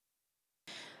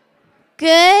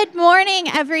Good morning,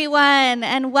 everyone,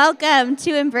 and welcome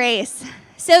to Embrace.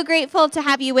 So grateful to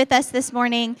have you with us this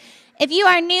morning. If you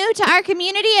are new to our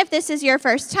community, if this is your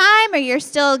first time or you're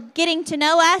still getting to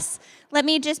know us, let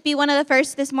me just be one of the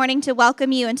first this morning to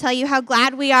welcome you and tell you how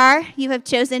glad we are you have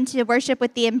chosen to worship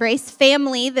with the Embrace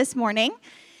family this morning.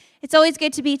 It's always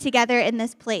good to be together in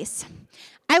this place.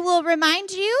 I will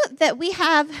remind you that we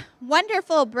have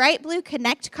wonderful bright blue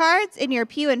Connect cards in your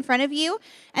pew in front of you,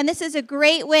 and this is a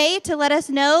great way to let us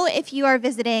know if you are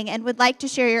visiting and would like to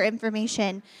share your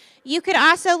information. You could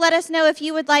also let us know if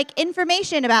you would like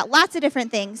information about lots of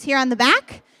different things here on the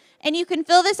back, and you can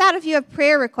fill this out if you have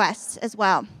prayer requests as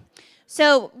well.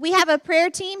 So we have a prayer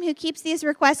team who keeps these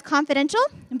requests confidential,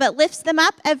 but lifts them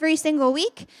up every single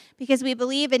week because we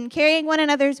believe in carrying one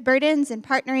another's burdens and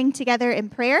partnering together in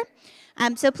prayer.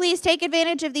 So please take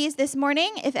advantage of these this morning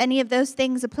if any of those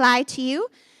things apply to you.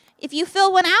 If you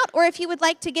fill one out or if you would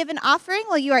like to give an offering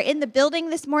while you are in the building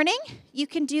this morning, you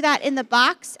can do that in the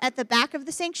box at the back of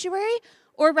the sanctuary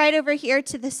or right over here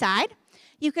to the side.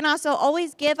 You can also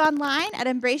always give online at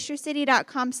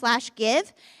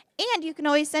embraceyourcity.com/give, and you can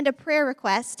always send a prayer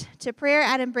request to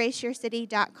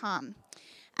prayer@embraceyourcity.com.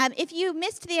 If you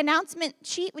missed the announcement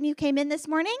sheet when you came in this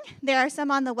morning, there are some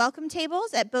on the welcome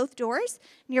tables at both doors,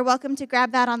 and you're welcome to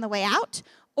grab that on the way out.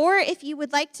 Or if you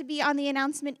would like to be on the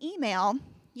announcement email,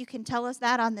 you can tell us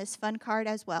that on this fun card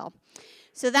as well.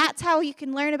 So that's how you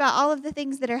can learn about all of the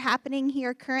things that are happening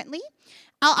here currently.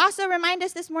 I'll also remind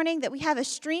us this morning that we have a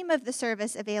stream of the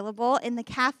service available in the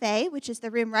cafe, which is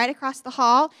the room right across the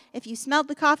hall. If you smelled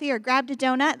the coffee or grabbed a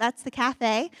donut, that's the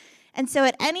cafe. And so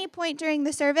at any point during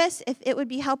the service, if it would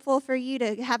be helpful for you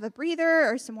to have a breather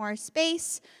or some more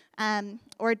space,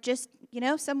 or just,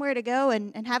 somewhere to go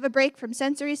and have a break from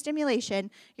sensory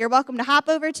stimulation, you're welcome to hop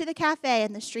over to the cafe,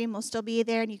 and the stream will still be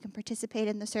there, and you can participate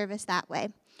in the service that way.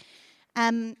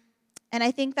 And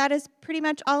I think that is pretty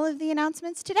much all of the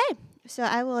announcements today. So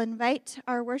I will invite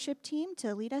our worship team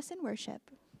to lead us in worship.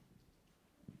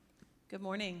 Good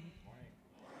morning.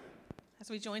 As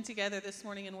we join together this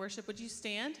morning in worship, would you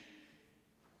stand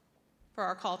for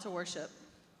our call to worship?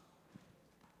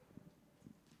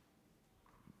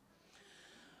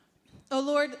 O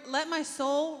Lord, let my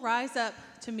soul rise up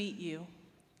to meet you,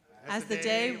 as the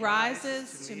day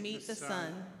rises to meet the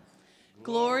sun.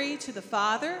 Glory to the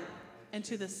Father, and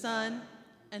to the Son,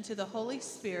 and to the Holy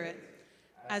Spirit,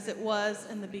 as it was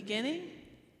in the beginning,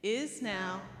 is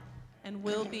now, and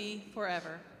will be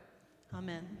forever.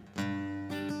 Amen.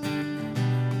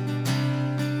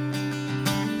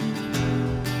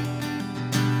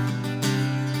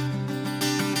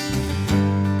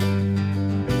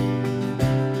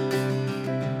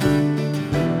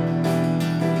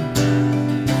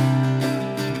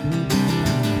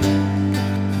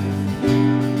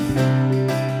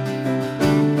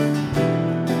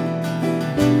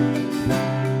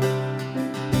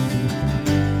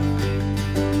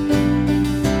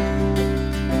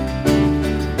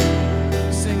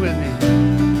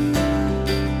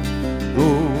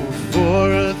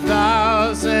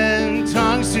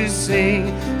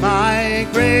 My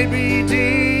great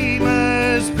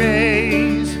Redeemer's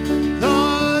praise,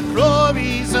 the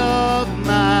glories of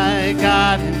my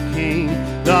God and King,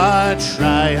 the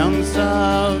triumphs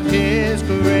of his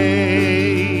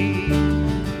grace.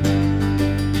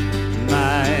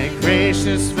 My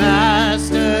gracious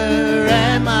Master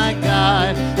and my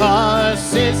God,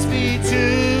 assist me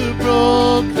to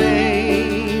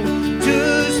proclaim,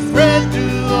 to spread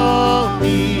through all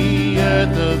the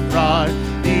earth abroad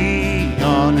the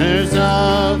honors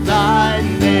of thy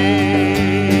name.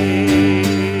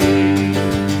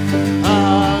 Amen,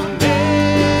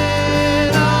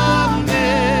 amen, amen,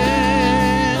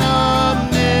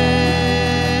 amen,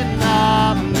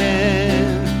 amen,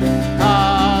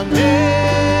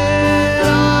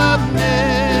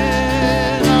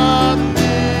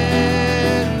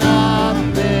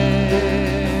 amen,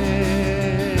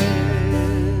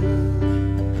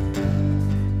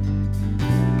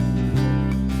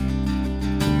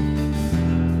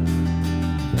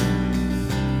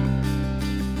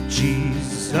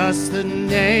 Jesus, the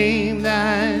name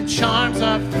that charms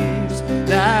our fears,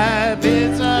 that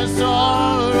bids our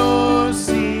sorrow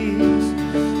cease.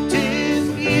 'Tis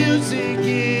music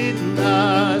in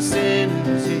the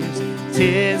senses,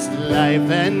 'tis life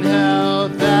and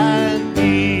health and peace.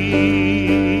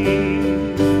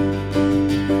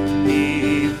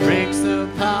 He breaks the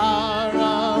power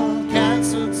of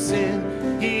canceled sin,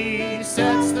 he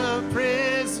sets the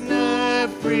prisoner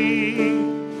free.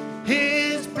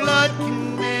 His blood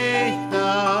can make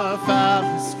the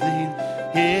foulest clean.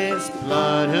 His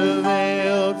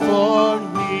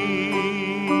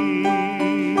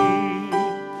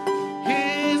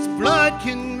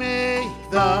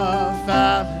the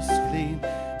foulest clean.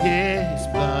 His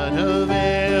blood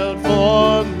availed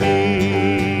for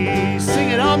me. Sing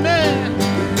it, amen.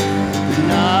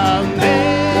 Amen.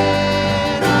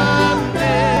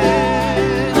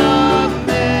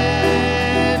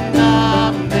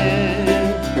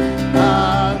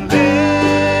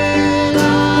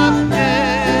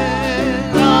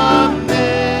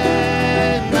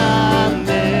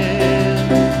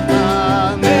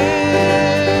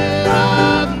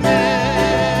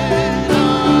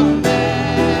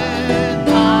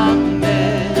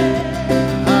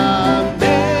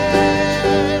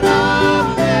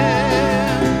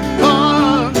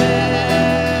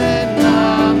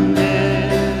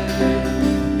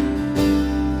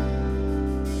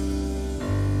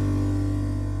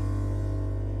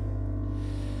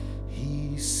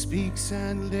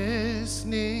 And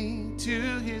listening to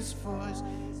his voice,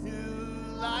 new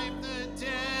life the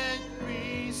dead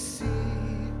receive.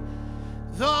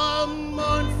 The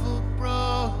mournful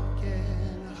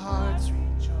broken hearts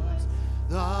rejoice,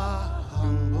 the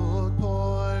humbled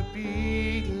poor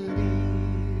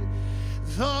believe.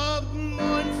 The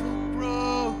mournful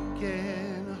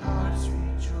broken hearts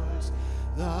rejoice,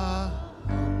 the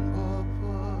humbled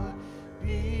poor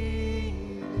believe.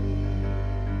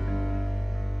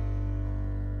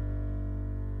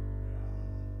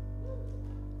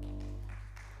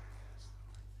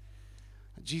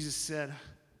 Jesus said,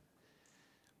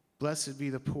 "Blessed be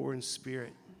the poor in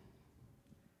spirit."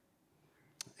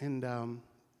 And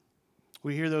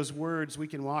we hear those words, we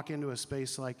can walk into a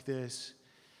space like this,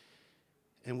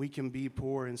 and we can be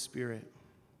poor in spirit.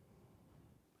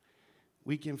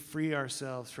 We can free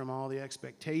ourselves from all the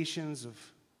expectations of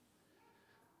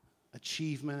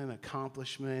achievement and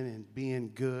accomplishment and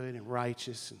being good and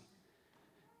righteous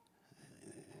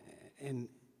and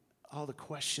all the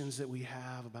questions that we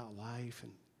have about life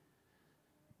and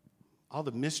all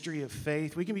the mystery of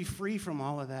faith. We can be free from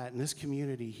all of that in this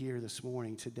community here this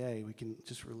morning, today. We can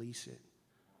just release it.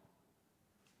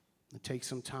 And take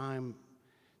some time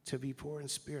to be poor in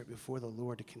spirit before the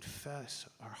Lord, to confess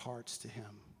our hearts to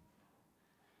him.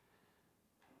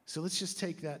 So let's just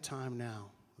take that time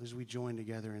now as we join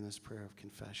together in this prayer of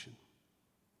confession.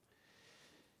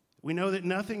 We know that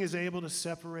nothing is able to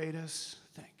separate us,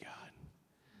 thank God,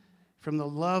 from the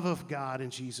love of God in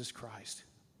Jesus Christ.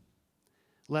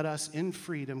 Let us in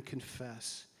freedom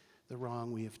confess the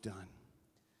wrong we have done.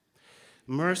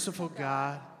 Merciful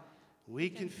God, we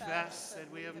confess that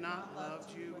we have not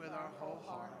loved you with our whole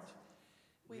heart.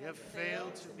 We have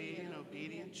failed to be an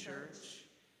obedient church.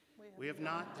 We have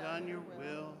not done your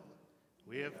will.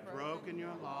 We have broken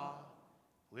your law.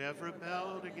 We have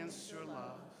rebelled against your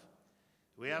love.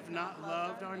 We have not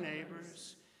loved our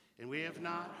neighbors, and we have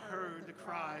not heard the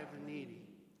cry of the needy.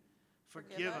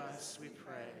 Forgive us, we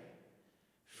pray.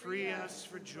 Free us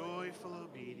for joyful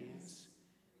obedience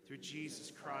through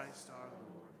Jesus Christ our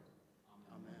Lord.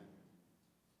 Amen.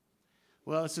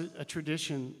 Well, it's a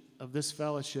tradition of this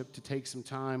fellowship to take some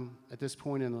time at this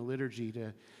point in the liturgy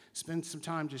to spend some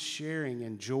time just sharing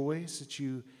in joys that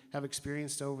you have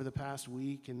experienced over the past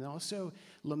week, and also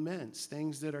laments,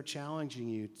 things that are challenging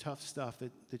you, tough stuff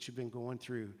that you've been going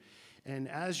through. And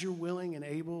as you're willing and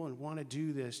able and want to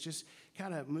do this, just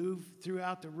kind of move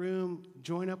throughout the room,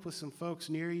 join up with some folks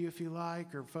near you if you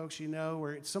like, or folks you know,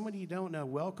 or somebody you don't know,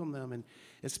 welcome them, and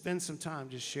spend some time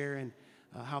just sharing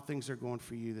how things are going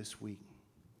for you this week.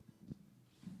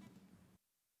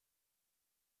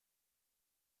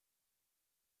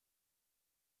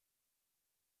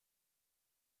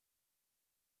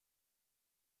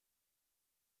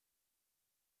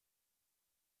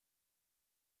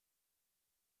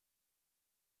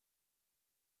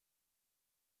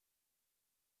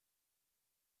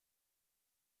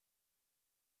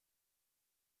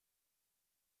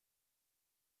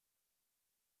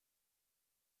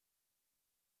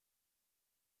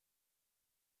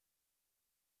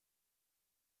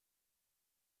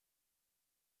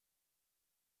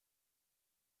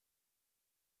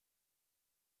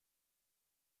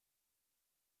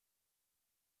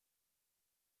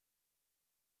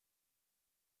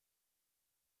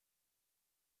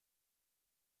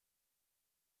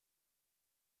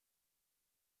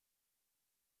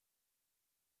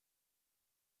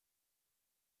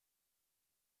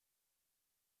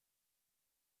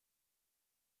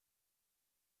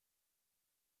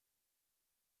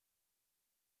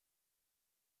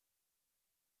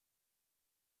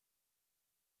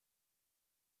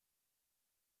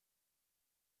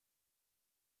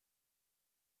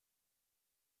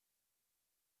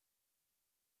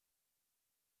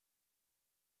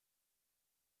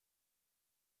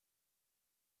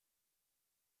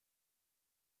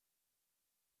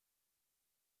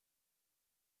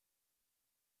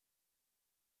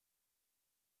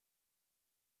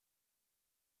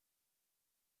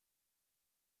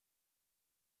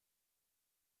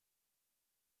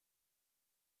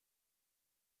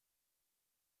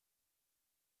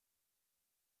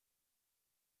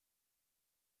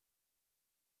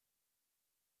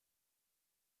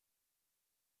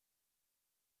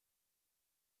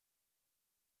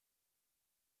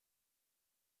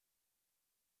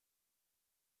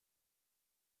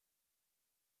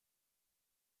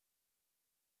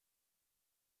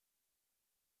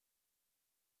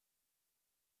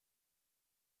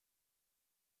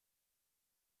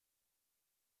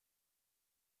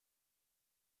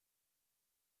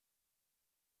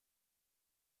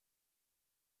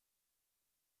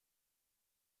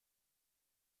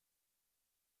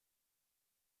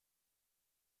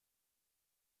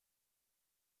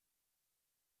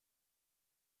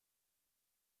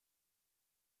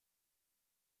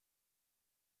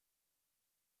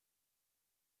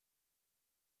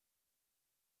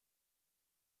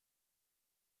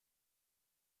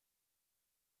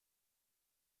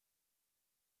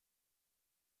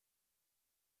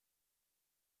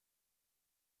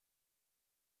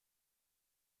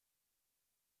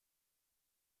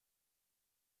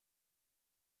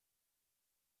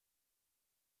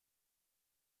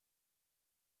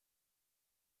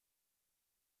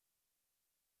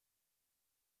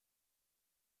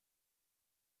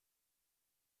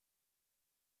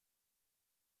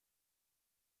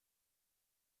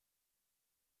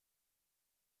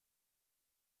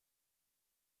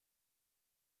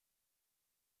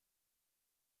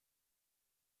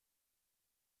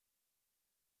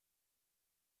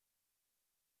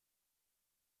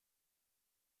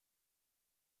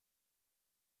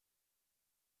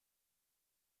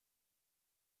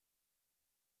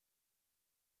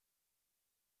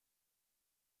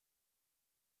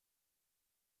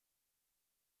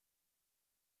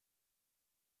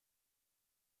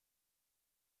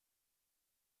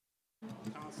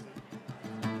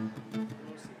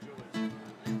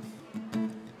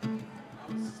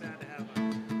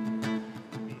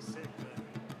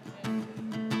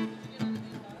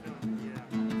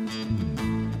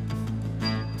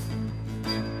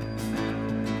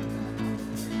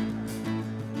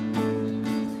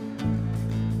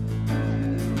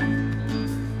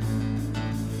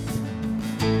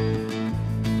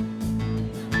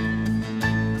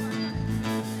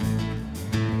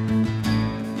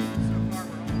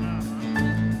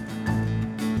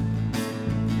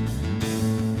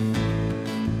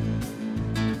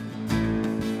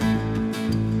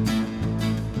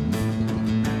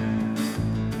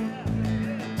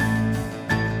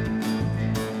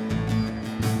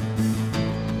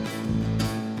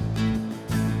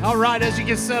 All right, as you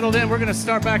get settled in, we're going to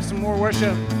start back some more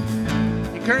worship.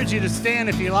 Encourage you to stand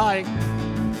if you like.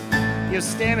 You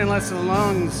stand and let the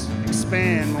lungs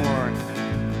expand more.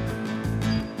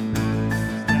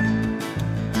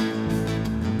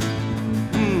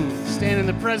 Stand in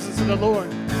the presence of the Lord.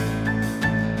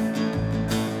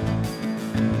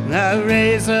 I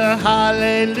raise a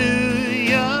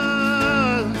hallelujah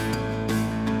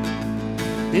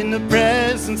in the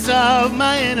presence of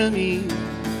my enemy.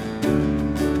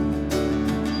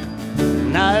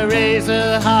 And I raise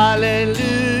a hallelujah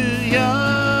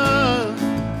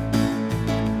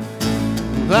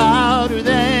louder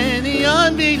than the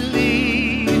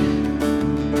unbelief.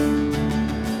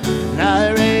 And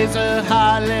I raise a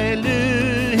hallelujah.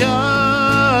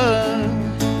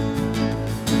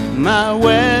 My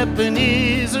weapon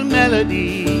is a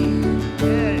melody.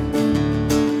 Yeah.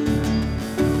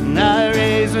 And I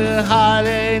raise a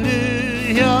hallelujah.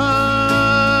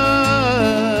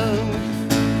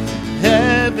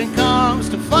 Heaven comes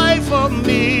to fight for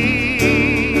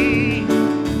me.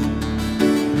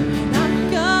 And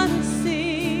I'm gonna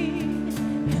sing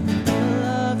in the middle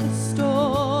of the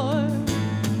storm.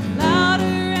 Louder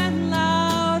and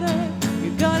louder,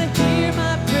 you're gonna hear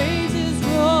my praises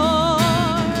roar.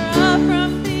 Up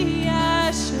from the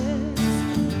ashes,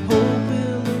 hope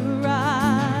will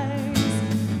arise.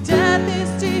 Death is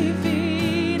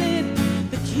defeated,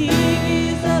 the King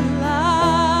is alive.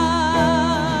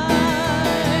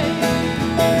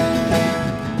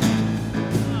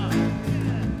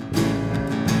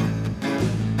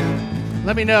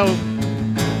 Let me know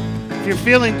if you're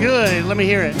feeling good. Let me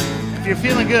hear it. If you're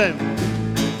feeling good.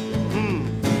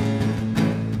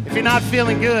 If you're not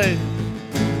feeling good,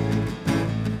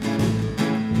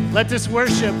 let this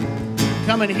worship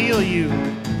come and heal you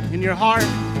in your heart.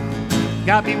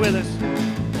 God be with us.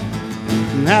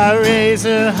 And I raise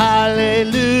a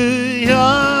hallelujah.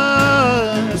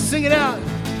 Sing it out.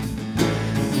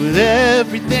 With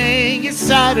everything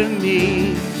inside of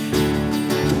me.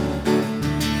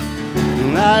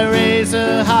 And I raise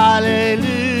a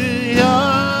hallelujah.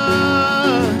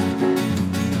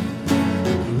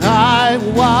 I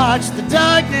will watch the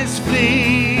darkness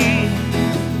flee.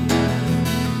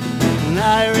 And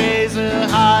I raise a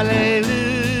hallelujah.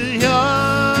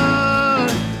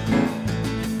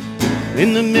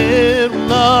 In the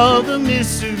middle of the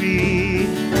mystery.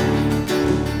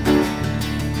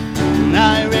 And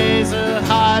I raise a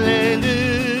hallelujah.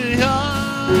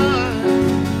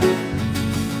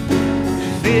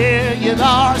 Fear you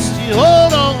lost your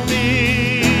hold on me.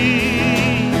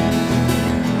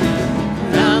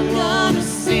 And I'm gonna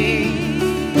sing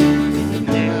in the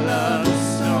middle of the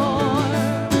storm.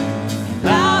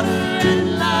 Louder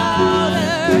and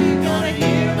louder, you're gonna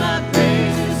hear my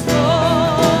praises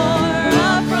roar.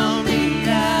 Up from the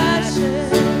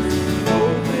ashes,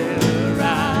 hope will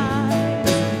arise.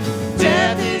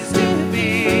 Death is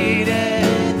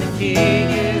defeated, the King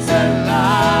is alive.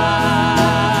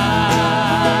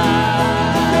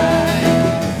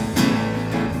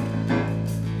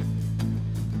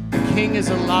 The King is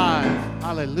alive.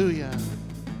 Hallelujah.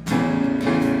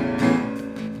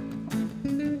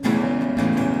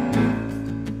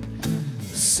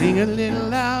 Sing a little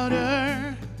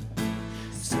louder.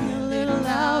 Sing a little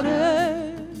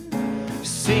louder.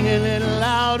 Sing a little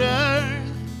louder.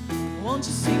 Won't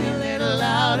you sing a little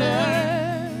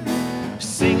louder?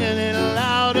 Sing a little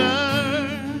louder.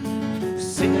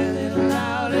 Sing a little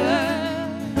louder.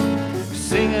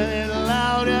 Sing a little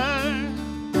louder.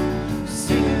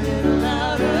 Sing a little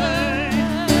louder.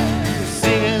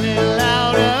 Sing a little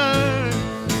louder.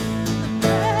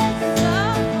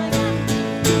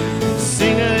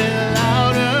 Sing a little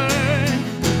louder.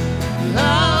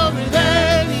 Louder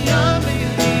than the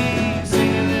unbelief.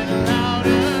 Sing a little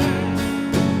louder.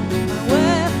 My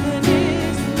weapon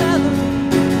is melody.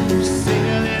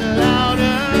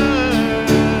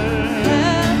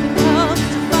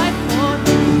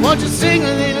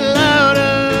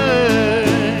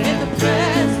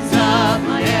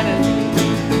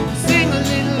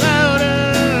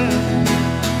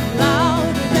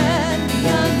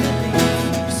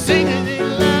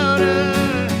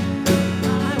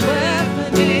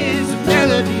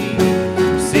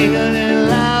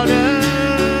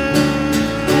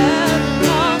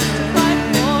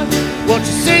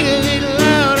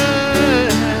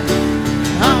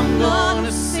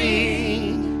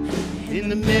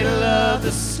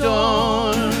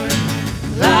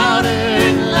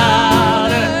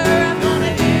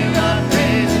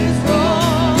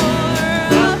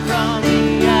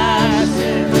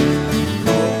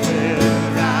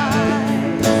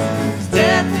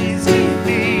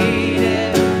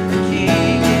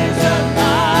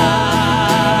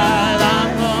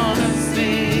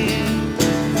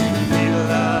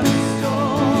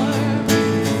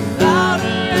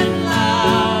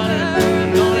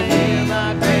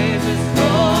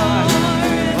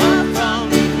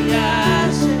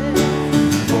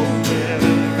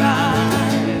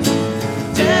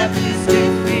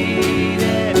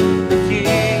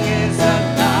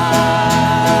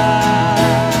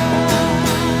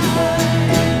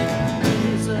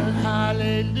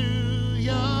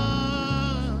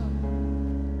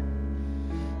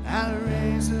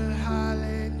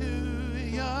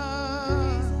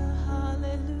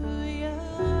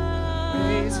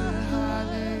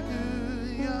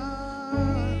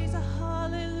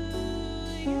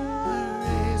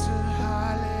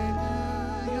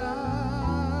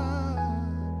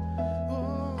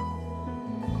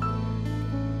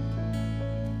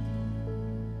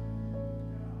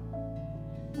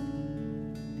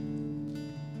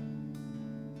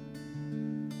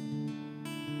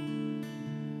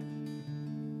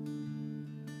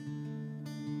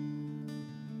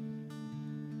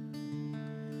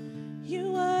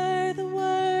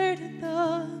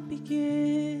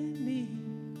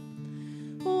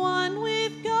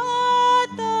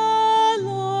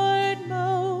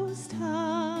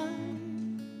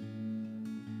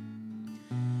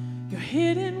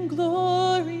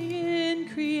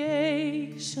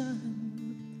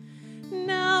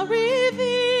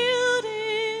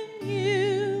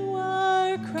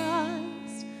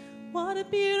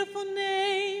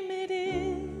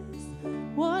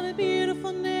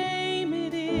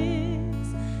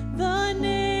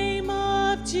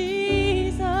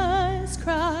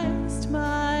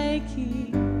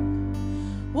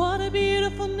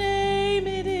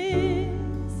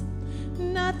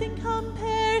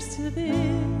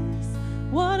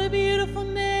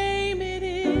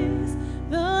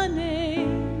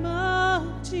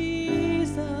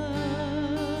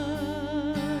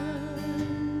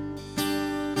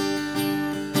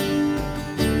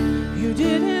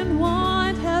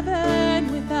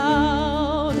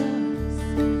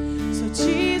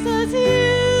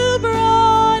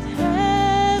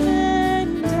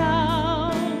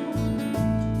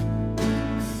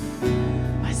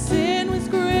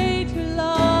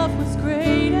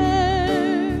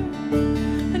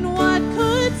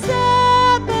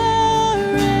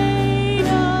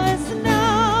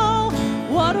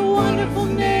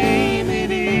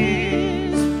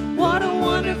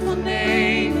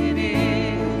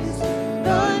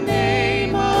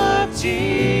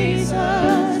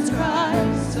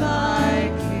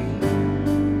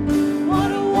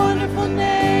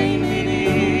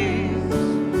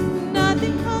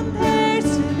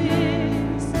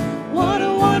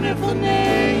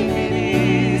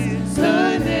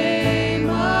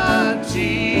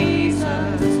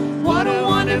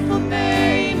 powerful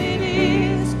name it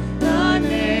is, the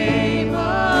name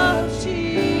of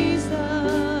Jesus.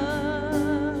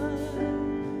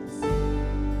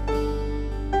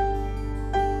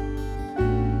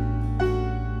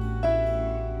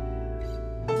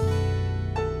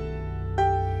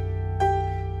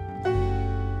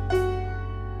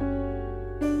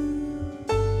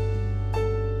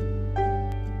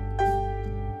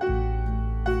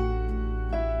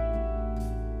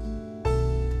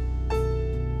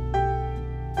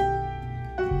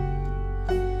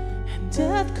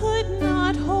 Death could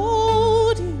not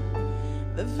hold you,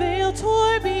 the veil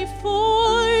tore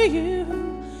before you.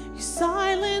 You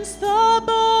silenced the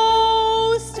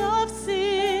boast of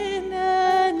sin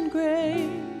and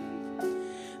grave.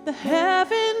 The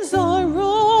heavens are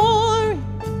roaring,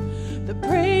 the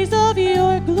praise of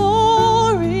your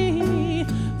glory,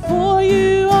 for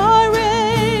you are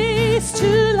raised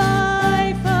to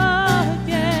life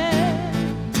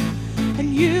again,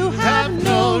 and you have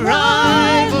no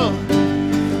rival.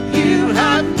 You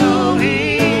have no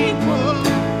equal,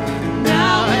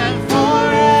 now and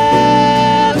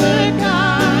forever,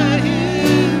 God,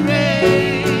 you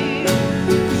reign.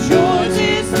 Yours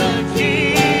is the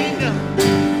kingdom,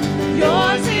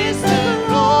 yours is the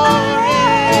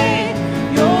glory,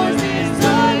 yours is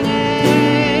the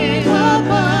name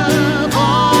above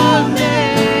all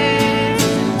names.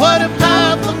 What a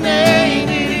powerful name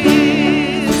it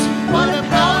is, what a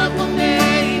powerful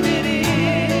name it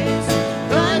is,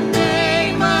 the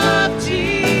name of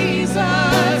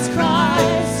Jesus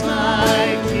Christ,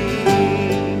 my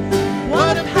King.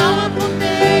 What a powerful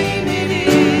name it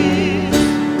is,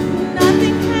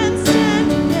 nothing can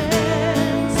stand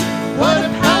against. What a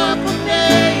powerful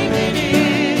name it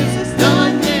is,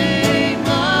 the name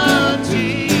of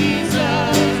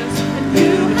Jesus. And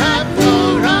you have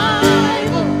no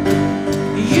rival,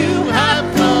 you have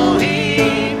no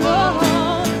equal,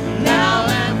 now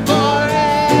and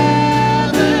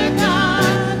forever,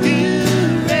 God,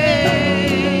 you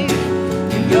reign.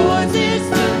 And yours is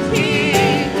the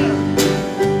kingdom,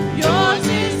 yours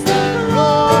is the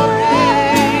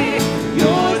glory,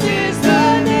 yours is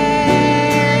the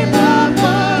name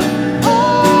above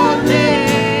all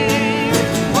names.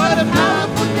 What a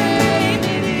powerful name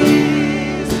it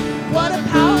is, what a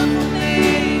powerful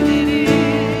name it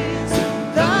is,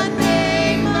 the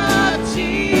name of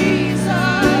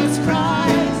Jesus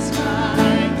Christ,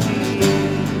 my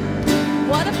King.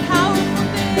 What a powerful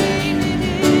name it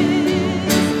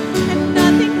is, and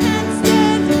nothing can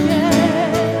stand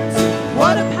against.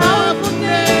 What a powerful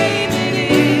name it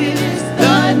is,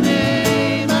 the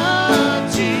name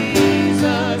of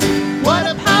Jesus. What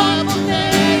a powerful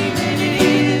name it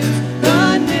is,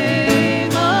 the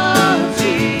name of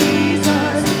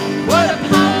Jesus. What a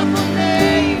powerful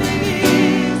name it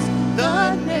is,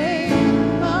 the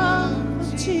name of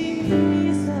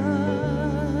Jesus.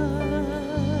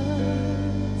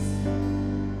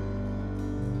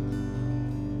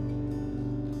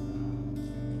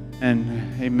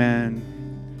 And amen.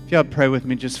 If y'all pray with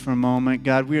me just for a moment.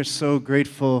 God, we are so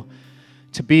grateful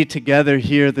to be together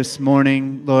here this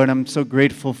morning. Lord, I'm so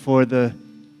grateful for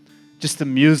just the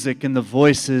music and the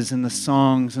voices and the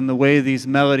songs and the way these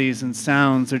melodies and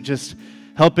sounds are just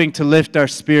helping to lift our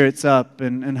spirits up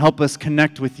and help us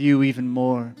connect with you even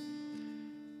more.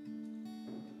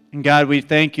 And God, we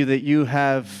thank you that you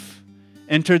have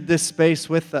entered this space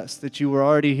with us, that you were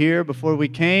already here before we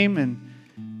came, and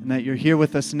that you're here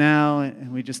with us now.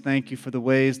 And we just thank you for the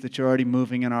ways that you're already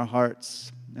moving in our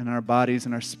hearts and our bodies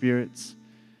and our spirits.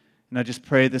 And I just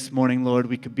pray this morning, Lord,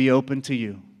 we could be open to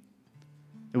you.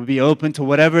 That we be open to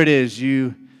whatever it is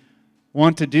you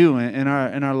want to do in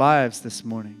our lives this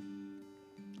morning.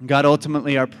 And God,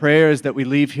 ultimately, our prayer is that we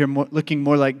leave here looking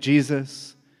more like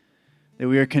Jesus, that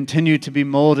we are continued to be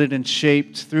molded and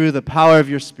shaped through the power of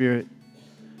your Spirit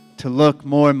to look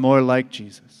more and more like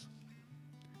Jesus.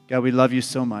 God, we love you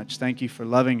so much. Thank you for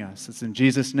loving us. It's in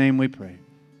Jesus' name we pray.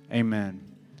 Amen.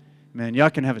 Amen. Y'all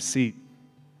can have a seat.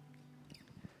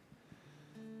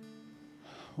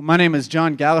 Well, my name is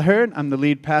John Gallaher. I'm the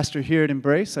lead pastor here at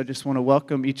Embrace. I just want to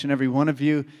welcome each and every one of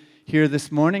you here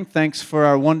this morning. Thanks for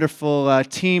our wonderful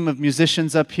team of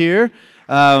musicians up here.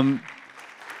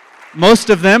 Most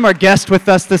of them are guests with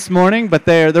us this morning, but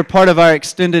they're part of our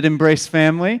extended Embrace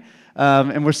family.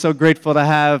 And we're so grateful to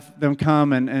have them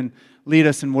come and lead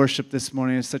us in worship this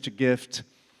morning. It's such a gift.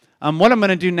 What I'm going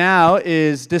to do now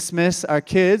is dismiss our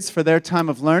kids for their time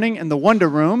of learning in the Wonder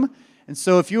Room. And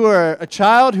so if you are a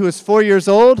child who is 4 years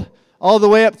old, all the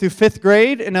way up through 5th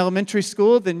grade in elementary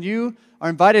school, then you are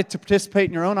invited to participate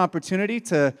in your own opportunity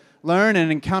to learn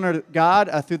and encounter God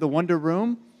through the Wonder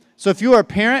Room. So if you are a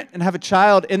parent and have a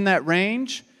child in that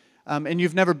range, and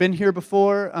you've never been here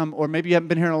before, or maybe you haven't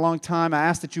been here in a long time, I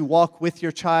ask that you walk with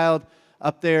your child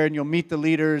up there, and you'll meet the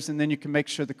leaders, and then you can make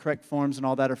sure the correct forms and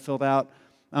all that are filled out.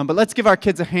 But let's give our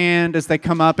kids a hand as they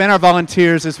come up, and our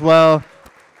volunteers as well.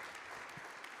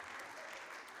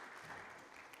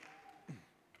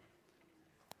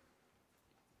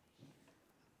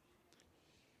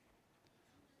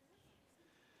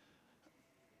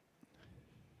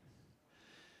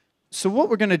 So what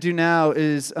we're going to do now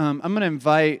is I'm going to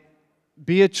invite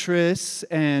Beatrice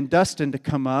and Dustin to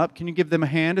come up. Can you give them a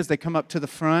hand as they come up to the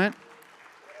front?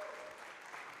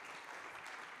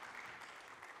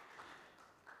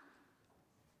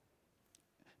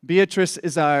 Beatrice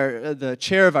is the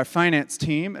chair of our finance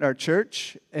team at our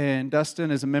church, and Dustin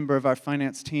is a member of our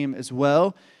finance team as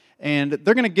well. And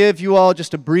they're going to give you all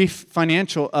just a brief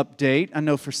financial update. I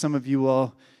know for some of you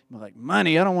all, like,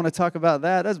 money, I don't want to talk about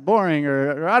that. That's boring.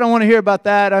 Or I don't want to hear about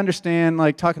that. I understand,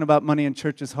 like, talking about money in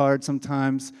church is hard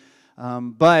sometimes.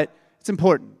 But it's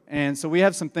important. And so we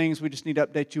have some things we just need to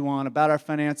update you on about our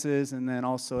finances, and then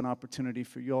also an opportunity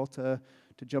for you all to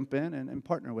jump in and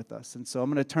partner with us. And so I'm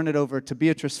going to turn it over to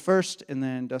Beatrice first, and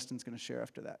then Dustin's going to share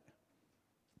after that.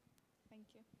 Thank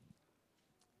you.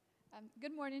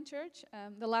 Good morning, church.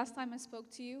 The last time I spoke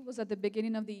to you was at the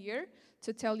beginning of the year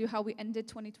to tell you how we ended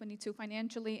 2022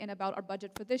 financially and about our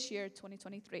budget for this year,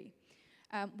 2023.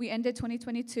 We ended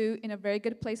 2022 in a very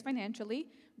good place financially,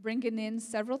 bringing in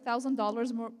several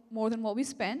 $1,000s more than what we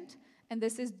spent, and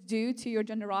this is due to your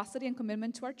generosity and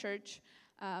commitment to our church.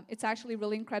 It's actually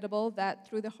really incredible that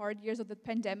through the hard years of the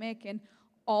pandemic and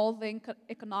all the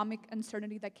economic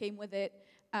uncertainty that came with it,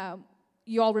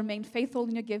 you all remained faithful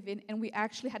in your giving, and we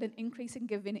actually had an increase in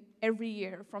giving every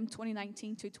year from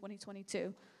 2019 to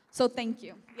 2022. So thank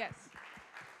you. Yes.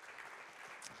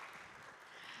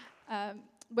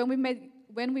 When we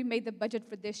made the budget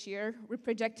for this year, we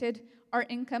projected our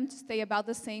income to stay about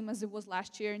the same as it was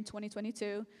last year in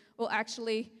 2022. Well,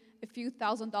 actually, a few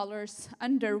 $1,000s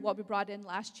under what we brought in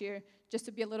last year, just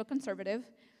to be a little conservative.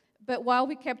 But while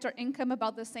we kept our income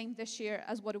about the same this year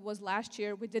as what it was last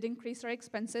year, we did increase our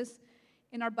expenses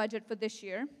in our budget for this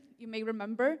year. You may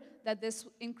remember that this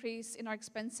increase in our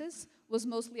expenses was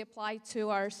mostly applied to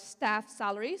our staff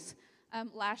salaries.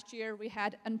 Last year, we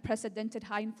had unprecedented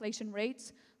high inflation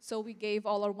rates, so we gave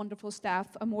all our wonderful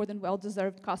staff a more than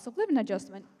well-deserved cost of living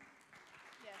adjustment.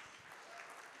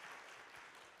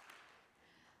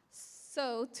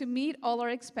 So to meet all our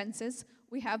expenses,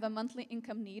 we have a monthly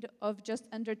income need of just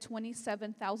under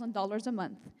 $27,000 a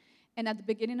month. And at the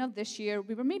beginning of this year,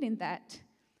 we were meeting that.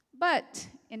 But,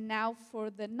 and now for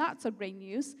the not so great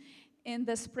news, in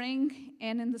the spring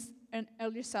and in the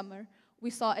early summer, we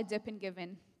saw a dip in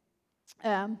giving.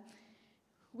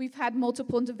 We've had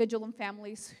multiple individual and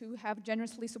families who have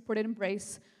generously supported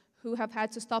Embrace, who have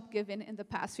had to stop giving in the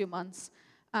past few months.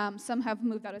 Some have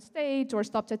moved out of state or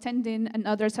stopped attending, and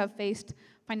others have faced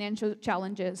financial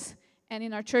challenges. And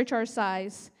in our church our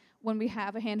size, when we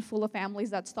have a handful of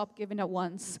families that stop giving at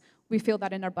once, we feel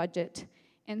that in our budget.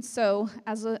 And so,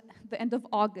 as of the end of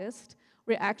August,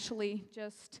 we're actually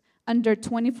just under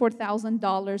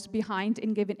 $24,000 behind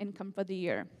in giving income for the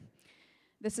year.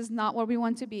 This is not where we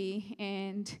want to be,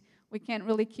 and we can't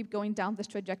really keep going down this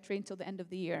trajectory until the end of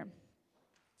the year.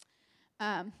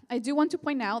 I do want to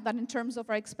point out that in terms of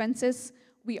our expenses,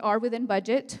 we are within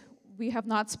budget. We have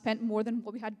not spent more than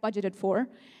what we had budgeted for.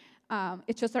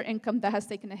 It's just our income that has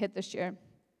taken a hit this year.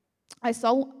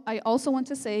 I also want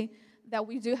to say that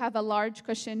we do have a large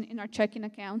cushion in our checking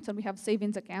accounts, and we have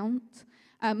savings accounts,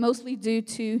 mostly due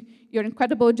to your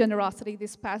incredible generosity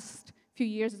these past few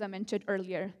years, as I mentioned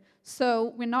earlier.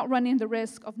 So we're not running the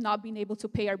risk of not being able to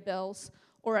pay our bills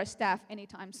or our staff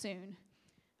anytime soon.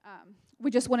 We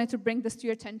just wanted to bring this to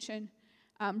your attention,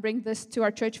 bring this to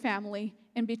our church family,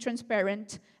 and be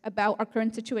transparent about our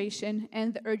current situation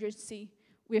and the urgency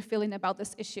we're feeling about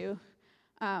this issue.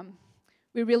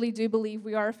 We really do believe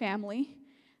we are a family,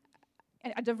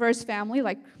 a diverse family,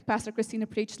 like Pastor Christina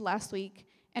preached last week,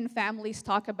 and families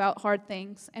talk about hard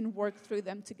things and work through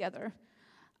them together.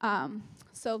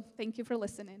 So thank you for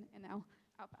listening, and now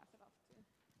I'll pass it off to you.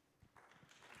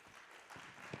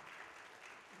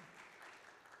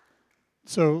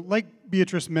 So, like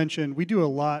Beatrice mentioned, we do a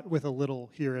lot with a little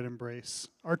here at Embrace.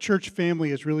 Our church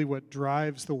family is really what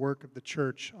drives the work of the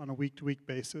church on a week-to-week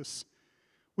basis.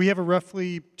 We have a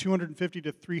roughly 250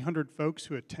 to 300 folks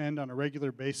who attend on a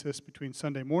regular basis between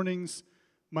Sunday mornings,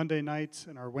 Monday nights,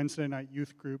 and our Wednesday night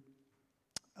youth group.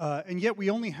 And yet we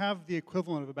only have the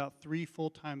equivalent of about 3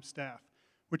 full-time staff,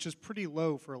 which is pretty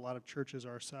low for a lot of churches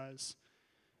our size.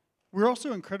 We're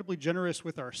also incredibly generous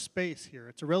with our space here.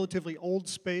 It's a relatively old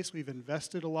space. We've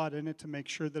invested a lot in it to make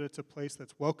sure that it's a place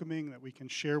that's welcoming, that we can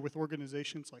share with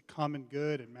organizations like Common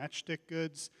Good and Matchstick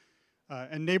Goods.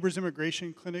 And Neighbors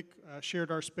Immigration Clinic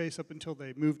shared our space up until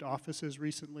they moved offices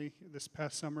recently this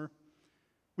past summer.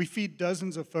 We feed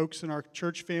dozens of folks in our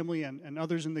church family and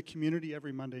others in the community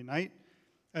every Monday night,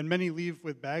 and many leave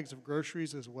with bags of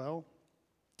groceries as well.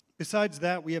 Besides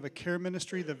that, we have a care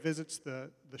ministry that visits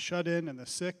the shut-in and the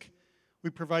sick. We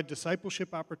provide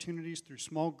discipleship opportunities through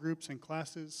small groups and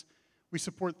classes. We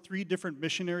support 3 different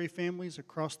missionary families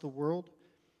across the world.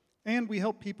 And we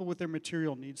help people with their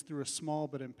material needs through a small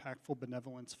but impactful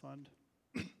benevolence fund.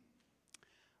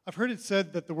 I've heard it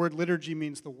said that the word liturgy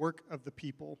means the work of the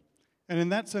people. And in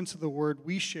that sense of the word,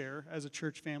 we share as a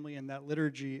church family in that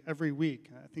liturgy every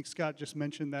week. I think Scott just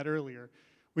mentioned that earlier.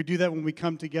 We do that when we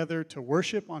come together to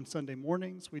worship on Sunday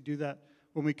mornings. We do that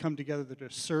when we come together to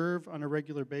serve on a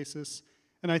regular basis.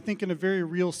 And I think in a very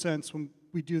real sense, when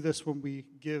we do this when we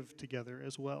give together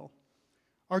as well.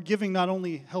 Our giving not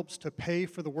only helps to pay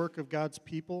for the work of God's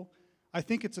people, I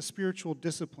think it's a spiritual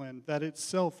discipline that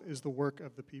itself is the work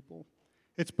of the people.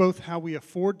 It's both how we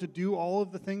afford to do all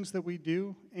of the things that we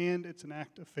do, and it's an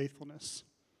act of faithfulness.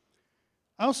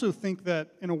 I also think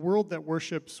that in a world that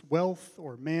worships wealth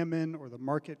or mammon or the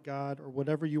market god or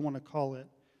whatever you want to call it,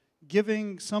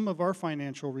 giving some of our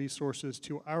financial resources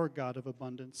to our God of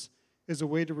abundance is a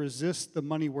way to resist the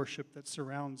money worship that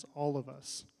surrounds all of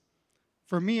us.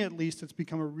 For me, at least, it's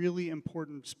become a really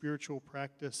important spiritual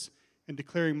practice in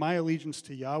declaring my allegiance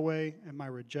to Yahweh and my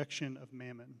rejection of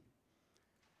mammon.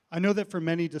 I know that for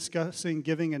many, discussing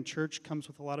giving in church comes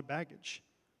with a lot of baggage.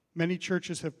 Many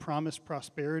churches have promised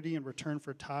prosperity in return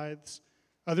for tithes.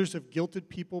 Others have guilted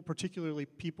people, particularly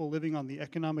people living on the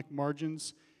economic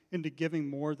margins, into giving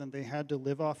more than they had to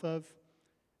live off of.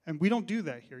 And we don't do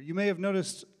that here. You may have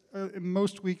noticed in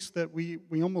most weeks that we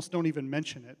almost don't even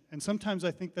mention it. And sometimes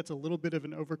I think that's a little bit of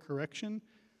an overcorrection.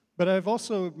 But I've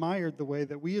also admired the way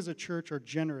that we as a church are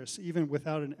generous, even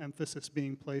without an emphasis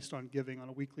being placed on giving on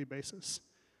a weekly basis.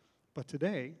 But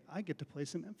today, I get to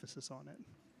place an emphasis on it.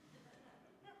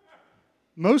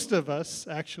 Most of us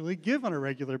actually give on a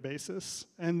regular basis,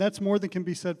 and that's more than can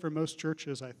be said for most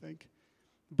churches, I think.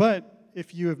 But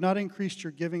if you have not increased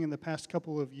your giving in the past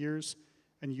couple of years,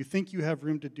 and you think you have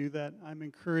room to do that, I'm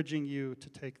encouraging you to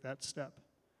take that step.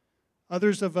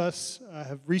 Others of us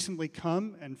have recently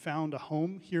come and found a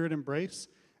home here at Embrace,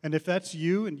 and if that's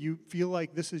you and you feel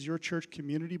like this is your church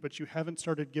community but you haven't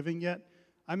started giving yet,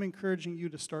 I'm encouraging you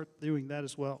to start doing that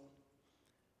as well.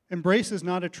 Embrace is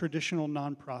not a traditional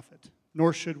nonprofit,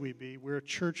 nor should we be. We're a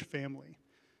church family.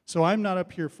 So I'm not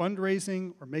up here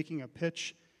fundraising or making a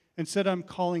pitch. Instead, I'm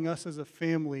calling us as a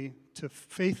family to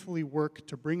faithfully work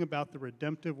to bring about the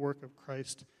redemptive work of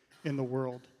Christ in the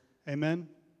world. Amen?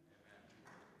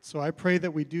 So I pray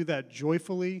that we do that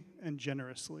joyfully and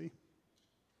generously.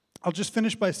 I'll just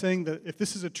finish by saying that if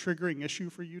this is a triggering issue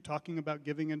for you, talking about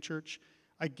giving in church,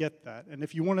 I get that. And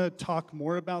if you want to talk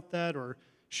more about that or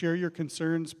share your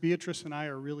concerns, Beatrice and I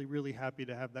are really, really happy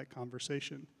to have that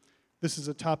conversation. This is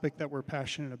a topic that we're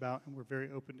passionate about, and we're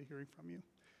very open to hearing from you.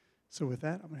 So with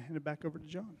that, I'm going to hand it back over to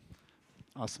John.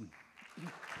 Awesome.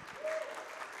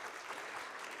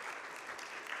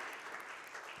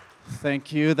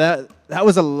 Thank you. That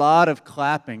was a lot of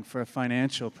clapping for a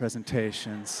financial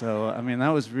presentation. So, I mean, that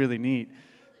was really neat.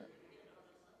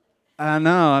 I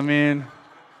know. I mean,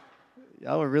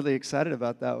 y'all were really excited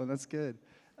about that one. That's good.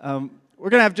 We're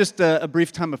going to have just a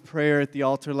brief time of prayer at the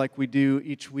altar like we do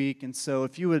each week. And so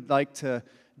if you would like to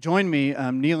join me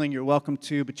kneeling, you're welcome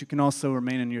to, but you can also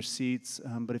remain in your seats.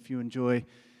 But if you enjoy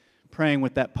praying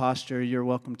with that posture, you're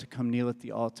welcome to come kneel at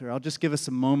the altar. I'll just give us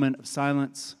a moment of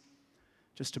silence,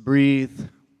 just to breathe,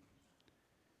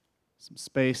 some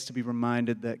space to be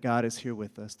reminded that God is here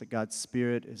with us, that God's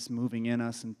Spirit is moving in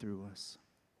us and through us.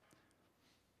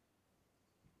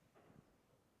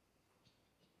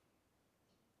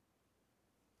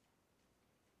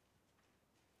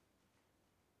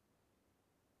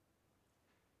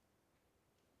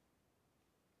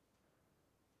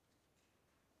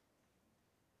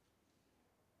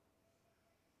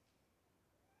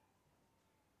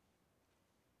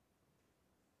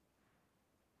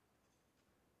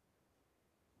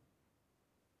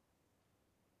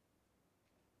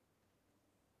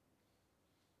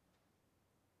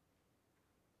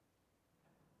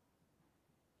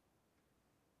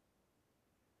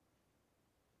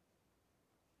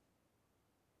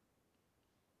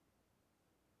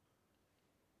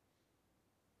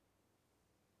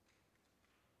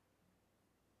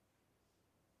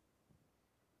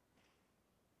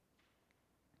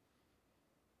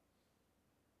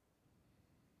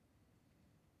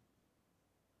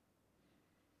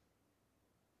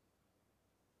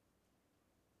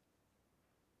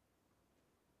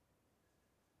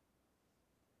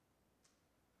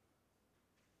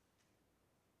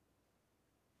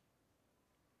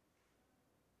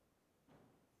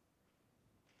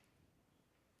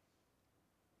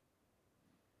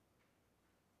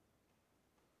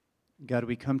 God,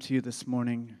 we come to you this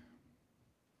morning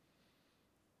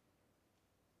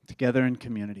together in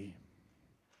community,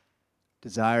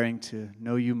 desiring to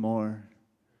know you more,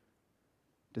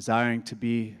 desiring to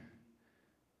be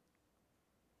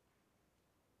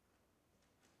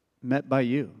met by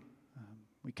you.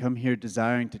 We come here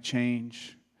desiring to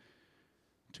change,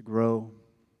 to grow,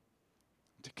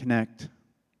 to connect.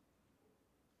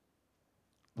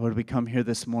 Lord, we come here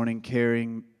this morning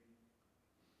carrying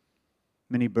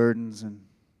many burdens and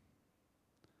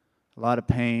a lot of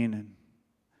pain and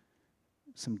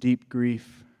some deep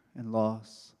grief and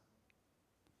loss.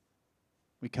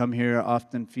 We come here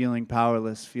often feeling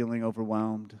powerless, feeling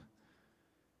overwhelmed,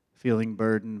 feeling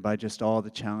burdened by just all the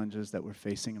challenges that we're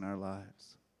facing in our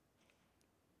lives.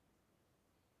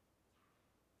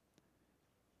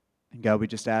 And God, we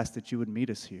just ask that you would meet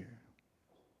us here.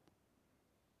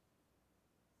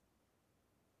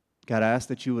 God, I ask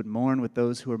that you would mourn with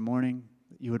those who are mourning,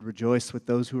 that you would rejoice with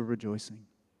those who are rejoicing.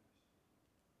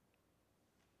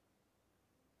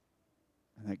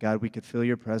 And that, God, we could feel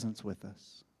your presence with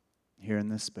us here in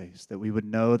this space, that we would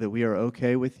know that we are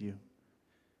okay with you,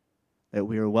 that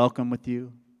we are welcome with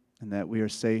you, and that we are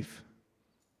safe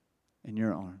in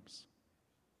your arms.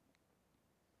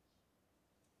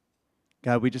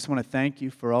 God, we just want to thank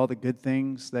you for all the good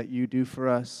things that you do for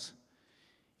us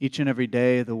each and every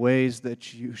day, the ways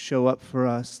that you show up for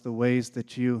us, the ways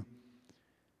that you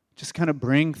just kind of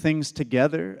bring things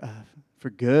together for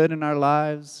good in our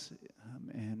lives,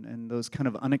 and those kind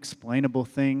of unexplainable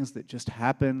things that just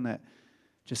happen that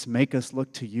just make us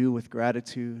look to you with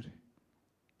gratitude.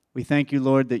 We thank you,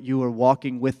 Lord, that you are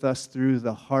walking with us through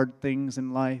the hard things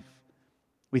in life.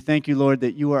 We thank you, Lord,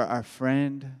 that you are our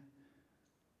friend,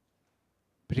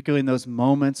 particularly in those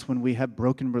moments when we have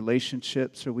broken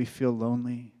relationships or we feel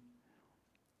lonely.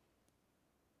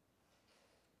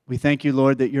 We thank you,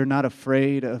 Lord, that you're not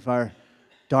afraid of our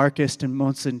darkest and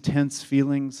most intense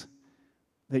feelings,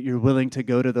 that you're willing to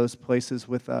go to those places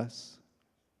with us.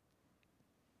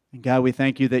 And God, we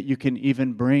thank you that you can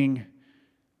even bring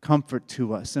comfort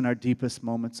to us in our deepest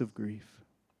moments of grief.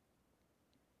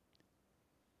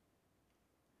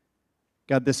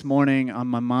 God, this morning on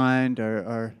my mind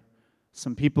are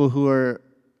some people who are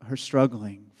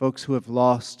struggling, folks who have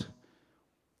lost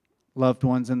loved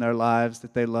ones in their lives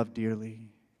that they love dearly.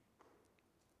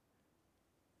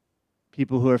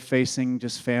 People who are facing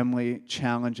just family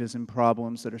challenges and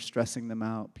problems that are stressing them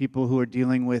out. People who are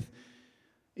dealing with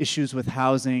issues with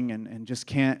housing and just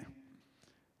can't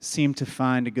seem to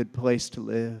find a good place to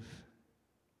live.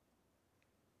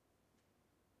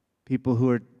 People who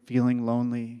are feeling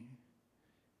lonely.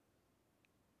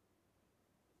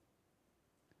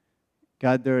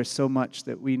 God, there is so much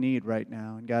that we need right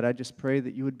now. And God, I just pray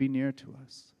that you would be near to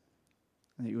us,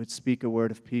 and that you would speak a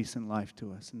word of peace and life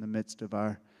to us in the midst of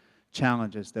our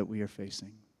challenges that we are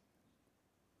facing.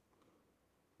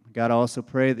 God, I also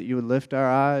pray that you would lift our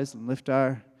eyes and lift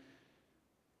our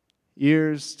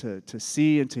ears to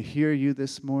see and to hear you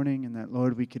this morning, and that,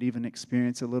 Lord, we could even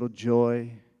experience a little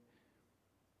joy,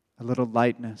 a little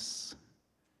lightness,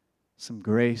 some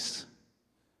grace,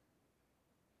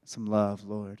 some love,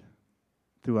 Lord,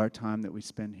 through our time that we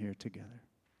spend here together.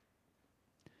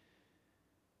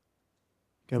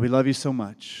 God, we love you so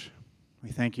much. We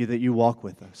thank you that you walk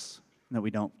with us and that we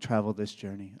don't travel this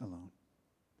journey alone.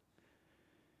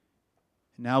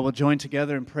 And now we'll join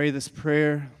together and pray this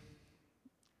prayer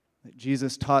that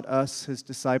Jesus taught us, his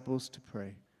disciples, to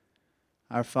pray.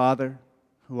 Our Father,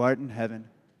 who art in heaven,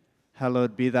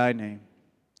 hallowed be thy name.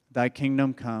 Thy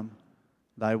kingdom come,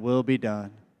 thy will be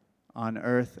done, on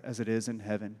earth as it is in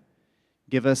heaven.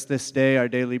 Give us this day our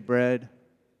daily bread,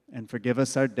 and forgive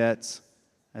us our debts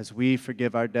as we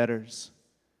forgive our debtors.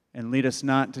 And lead us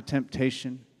not into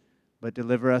temptation, but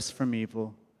deliver us from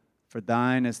evil. For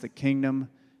thine is the kingdom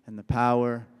and the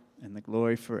power and the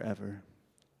glory forever.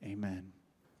 Amen.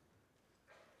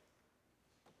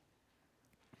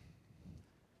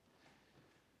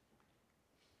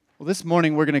 Well, this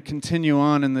morning we're going to continue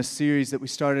on in this series that we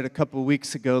started a couple of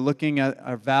weeks ago, looking at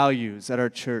our values at our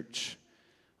church.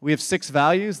 We have 6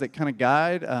 values that kind of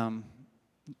guide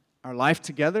our life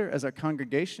together as our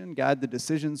congregation, guide the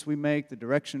decisions we make, the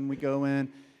direction we go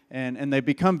in, and they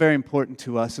become very important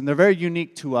to us, and they're very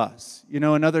unique to us. You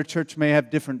know, another church may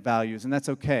have different values, and that's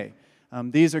okay.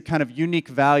 These are kind of unique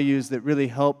values that really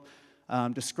help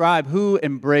describe who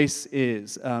Embrace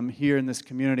is here in this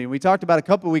community. And we talked about a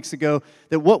couple weeks ago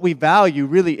that what we value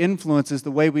really influences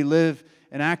the way we live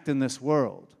and act in this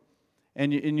world.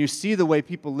 And you see the way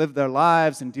people live their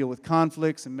lives and deal with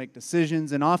conflicts and make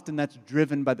decisions, and often that's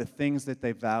driven by the things that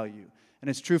they value. And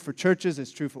it's true for churches,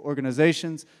 it's true for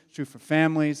organizations, it's true for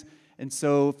families. And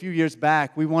so a few years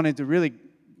back, we wanted to really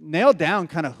nail down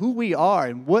kind of who we are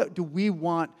and what do we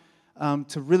want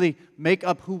to really make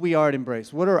up who we are at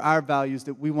Embrace. What are our values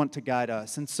that we want to guide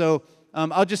us? And so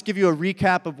I'll just give you a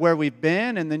recap of where we've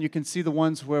been, and then you can see the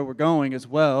ones where we're going as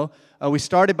well. We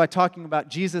started by talking about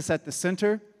Jesus at the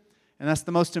center, and that's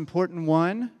the most important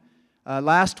one.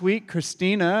 Last week,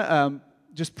 Christina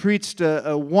just preached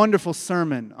a wonderful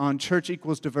sermon on church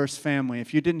equals diverse family.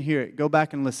 If you didn't hear it, go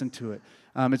back and listen to it.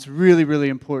 It's really, really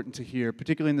important to hear,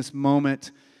 particularly in this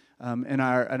moment in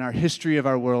our history of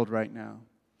our world right now.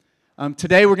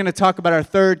 Today we're going to talk about our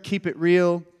third, keep it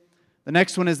real. The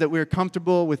next one is that we're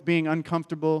comfortable with being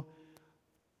uncomfortable.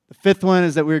 The fifth one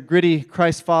is that we're gritty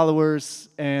Christ followers.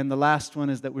 And the last one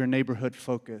is that we're neighborhood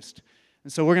focused.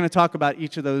 And so we're going to talk about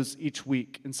each of those each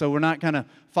week. And so we're not kind of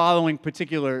following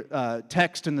particular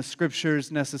text in the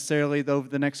scriptures necessarily over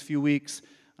the next few weeks.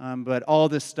 But all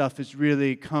this stuff has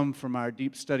really come from our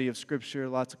deep study of Scripture,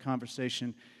 lots of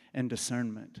conversation and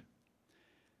discernment.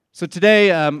 So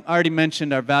today, I already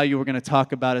mentioned our value we're going to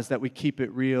talk about is that we keep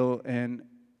it real. And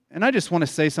I just want to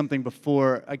say something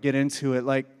before I get into it.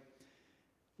 Like,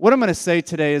 what I'm going to say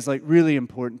today is like really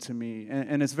important to me.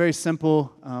 And it's very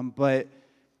simple, but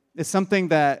it's something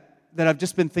that I've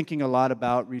just been thinking a lot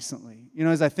about recently. You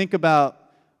know, as I think about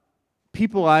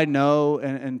people I know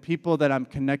and people that I'm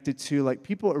connected to, like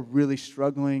people are really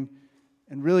struggling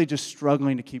and really just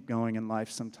struggling to keep going in life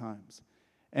sometimes.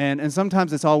 And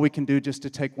sometimes it's all we can do just to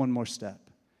take one more step.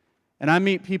 And I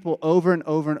meet people over and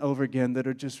over and over again that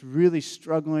are just really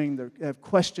struggling. They have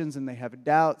questions and they have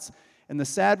doubts. And the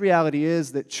sad reality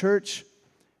is that church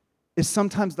is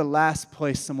sometimes the last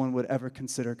place someone would ever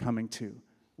consider coming to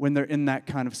when they're in that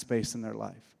kind of space in their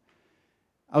life.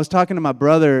 I was talking to my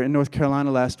brother in North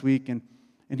Carolina last week, and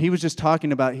he was just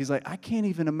talking about, he's like, I can't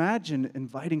even imagine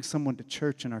inviting someone to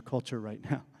church in our culture right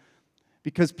now.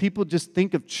 Because people just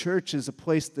think of church as a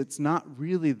place that's not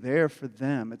really there for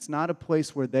them. It's not a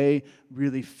place where they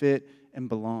really fit and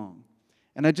belong.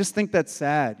 And I just think that's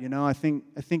sad. You know, I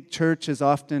think church has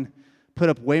often put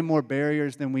up way more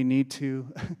barriers than we need to.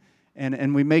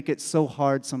 And we make it so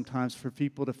hard sometimes for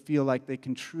people to feel like they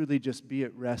can truly just be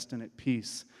at rest and at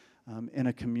peace in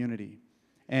a community.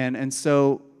 And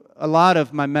so a lot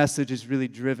of my message is really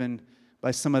driven by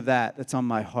some of that's on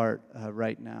my heart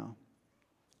right now.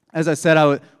 As I said,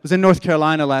 I was in North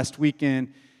Carolina last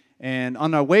weekend, and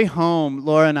on our way home,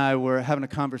 Laura and I were having a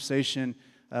conversation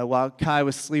while Kai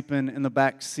was sleeping in the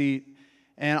back seat.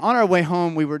 And on our way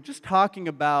home, we were just talking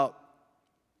about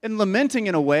and lamenting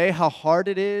in a way how hard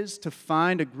it is to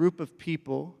find a group of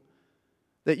people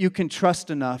that you can trust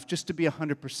enough just to be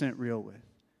 100% real with.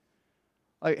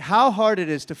 Like how hard it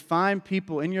is to find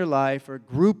people in your life or a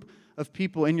group of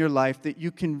people in your life that you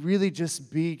can really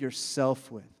just be yourself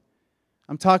with.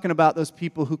 I'm talking about those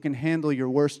people who can handle your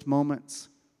worst moments,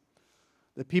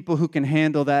 the people who can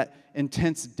handle that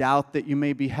intense doubt that you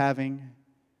may be having,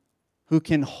 who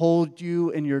can hold you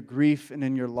in your grief and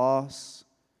in your loss,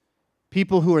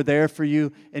 people who are there for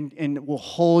you and will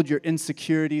hold your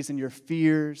insecurities and your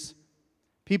fears,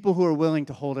 people who are willing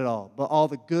to hold it all, but all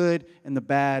the good and the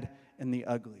bad and the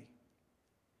ugly.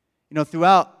 You know,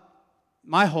 throughout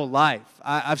my whole life,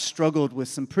 I've struggled with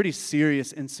some pretty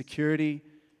serious insecurity,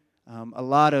 a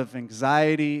lot of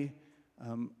anxiety,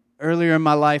 earlier in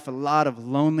my life, a lot of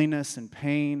loneliness and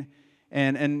pain.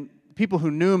 And people who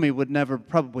knew me would never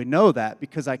probably know that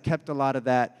because I kept a lot of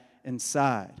that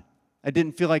inside. I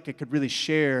didn't feel like I could really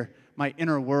share my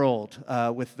inner world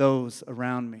with those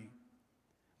around me.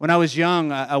 When I was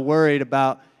young, I worried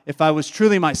about if I was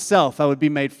truly myself, I would be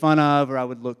made fun of, or I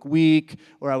would look weak,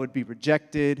 or I would be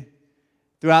rejected.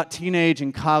 Throughout teenage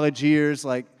and college years,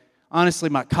 like, honestly,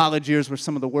 my college years were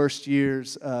some of the worst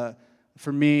years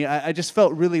for me. I just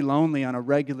felt really lonely on a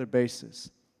regular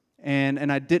basis.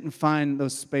 And I didn't find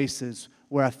those spaces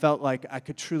where I felt like I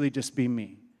could truly just be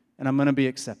me. And I'm going to be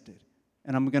accepted.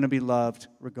 And I'm going to be loved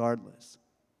regardless.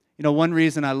 You know, one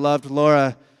reason I loved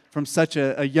Laura from such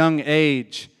a young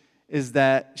age is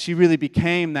that she really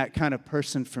became that kind of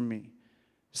person for me.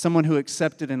 Someone who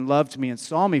accepted and loved me and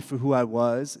saw me for who I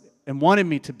was and wanted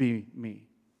me to be me.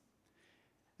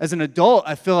 As an adult,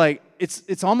 I feel like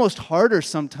it's almost harder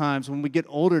sometimes when we get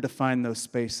older to find those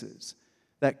spaces,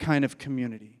 that kind of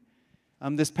community.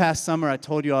 This past summer, I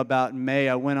told you all about in May,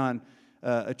 I went on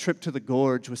a trip to the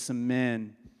Gorge with some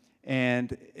men.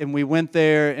 And we went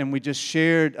there and we just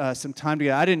shared some time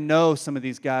together. I didn't know some of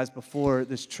these guys before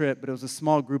this trip, but it was a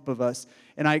small group of us.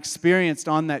 And I experienced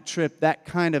on that trip that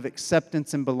kind of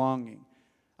acceptance and belonging.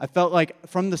 I felt like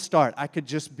from the start I could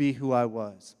just be who I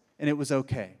was, and it was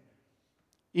okay.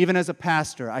 Even as a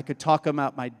pastor, I could talk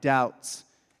about my doubts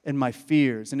and my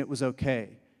fears, and it was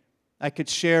okay. I could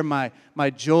share my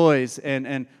joys,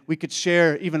 and we could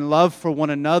share even love for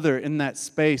one another in that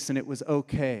space, and it was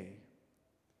okay.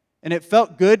 And it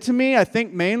felt good to me, I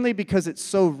think mainly because it's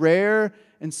so rare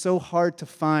and so hard to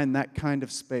find that kind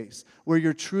of space where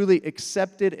you're truly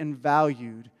accepted and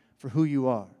valued for who you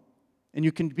are. And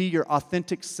you can be your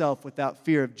authentic self without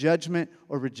fear of judgment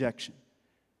or rejection.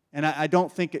 And I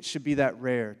don't think it should be that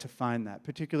rare to find that,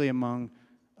 particularly among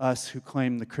us who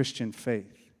claim the Christian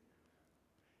faith.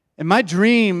 And my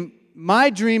dream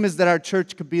is that our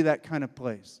church could be that kind of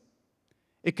place.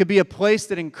 It could be a place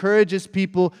that encourages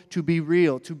people to be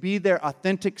real, to be their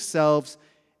authentic selves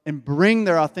and bring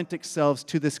their authentic selves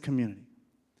to this community.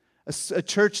 A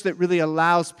church that really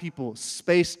allows people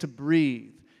space to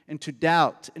breathe and to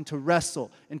doubt and to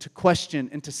wrestle and to question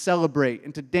and to celebrate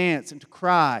and to dance and to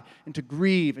cry and to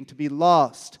grieve and to be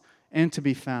lost and to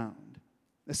be found.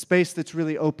 A space that's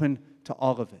really open to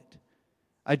all of it.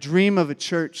 I dream of a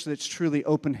church that's truly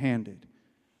open-handed,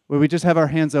 where we just have our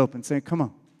hands open, saying, come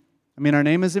on. I mean, our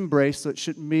name is Embrace, so it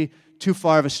shouldn't be too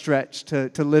far of a stretch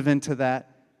to live into that.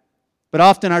 But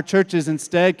often our churches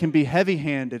instead can be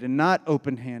heavy-handed and not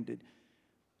open-handed.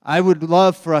 I would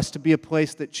love for us to be a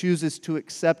place that chooses to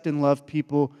accept and love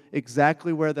people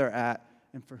exactly where they're at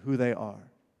and for who they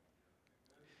are.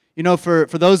 You know, for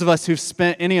those of us who've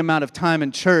spent any amount of time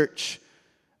in church,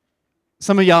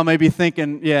 some of y'all may be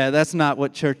thinking, yeah, that's not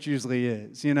what church usually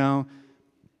is, you know.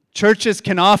 Churches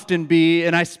can often be,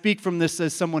 and I speak from this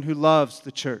as someone who loves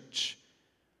the church,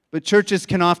 but churches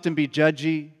can often be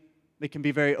judgy. They can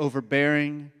be very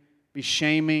overbearing, be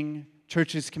shaming.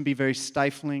 Churches can be very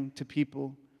stifling to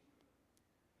people.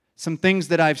 Some things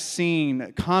that I've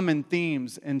seen, common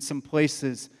themes in some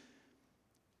places,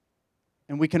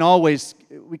 and we can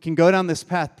go down this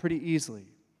path pretty easily.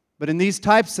 But in these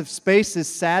types of spaces,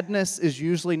 sadness is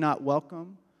usually not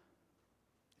welcome.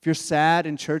 If you're sad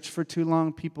in church for too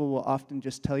long, people will often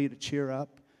just tell you to cheer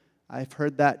up. I've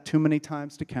heard that too many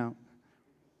times to count.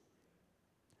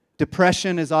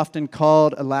 Depression is often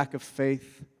called a lack of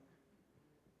faith.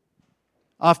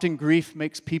 Often grief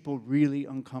makes people really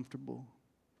uncomfortable.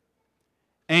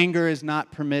 Anger is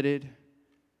not permitted.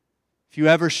 If you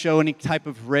ever show any type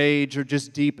of rage or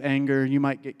just deep anger, you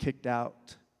might get kicked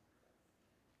out.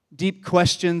 Deep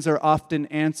questions are often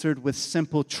answered with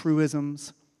simple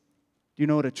truisms. Do you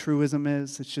know what a truism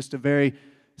is? It's just a very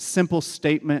simple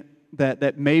statement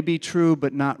that may be true,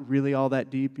 but not really all that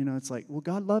deep. You know, it's like, well,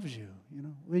 God loves you. You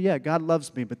know, well, yeah, God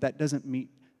loves me, but that doesn't meet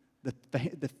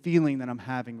the feeling that I'm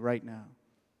having right now.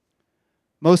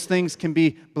 Most things can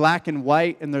be black and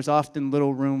white, and there's often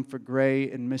little room for gray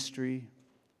and mystery.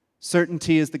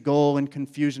 Certainty is the goal, and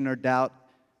confusion or doubt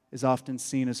is often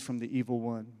seen as from the evil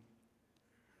one.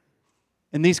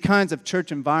 In these kinds of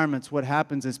church environments, what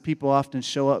happens is people often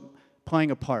show up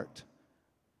playing a part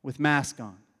with masks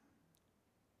on,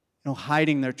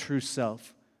 hiding their true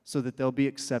self so that they'll be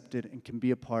accepted and can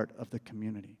be a part of the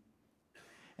community.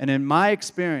 And in my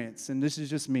experience, and this is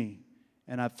just me,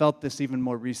 and I've felt this even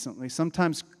more recently,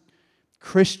 sometimes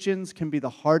Christians can be the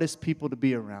hardest people to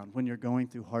be around when you're going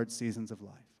through hard seasons of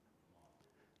life.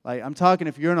 Like, I'm talking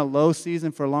if you're in a low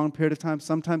season for a long period of time,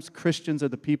 sometimes Christians are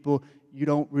the people you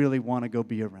don't really want to go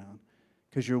be around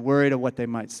because you're worried of what they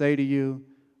might say to you,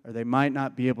 or they might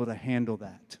not be able to handle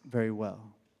that very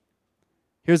well.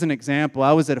 Here's an example.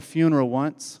 I was at a funeral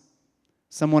once.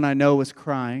 Someone I know was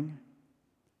crying,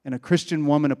 and a Christian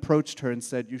woman approached her and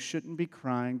said, "You shouldn't be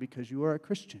crying because you are a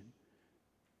Christian."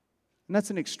 And that's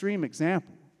an extreme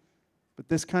example, but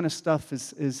this kind of stuff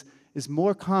is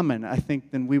more common, I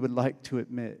think, than we would like to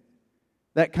admit.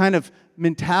 That kind of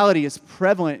mentality is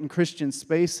prevalent in Christian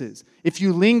spaces. If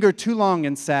you linger too long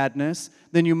in sadness,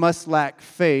 then you must lack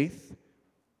faith,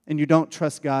 and you don't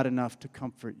trust God enough to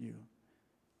comfort you.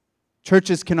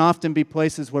 Churches can often be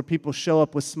places where people show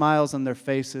up with smiles on their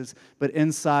faces, but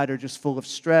inside are just full of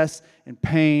stress and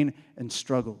pain and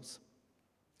struggles.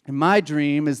 And my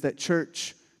dream is that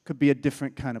church could be a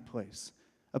different kind of place,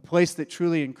 a place that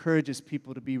truly encourages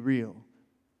people to be real,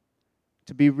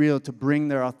 to bring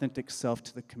their authentic self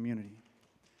to the community.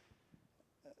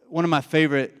 One of my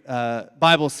favorite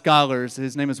Bible scholars,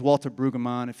 his name is Walter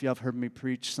Brueggemann. If you have heard me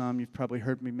preach some, you've probably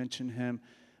heard me mention him.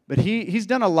 But he's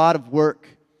done a lot of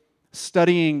work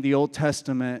studying the Old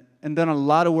Testament and done a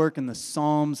lot of work in the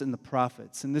Psalms and the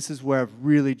prophets. And this is where I've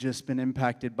really just been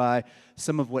impacted by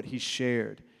some of what he's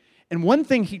shared. And one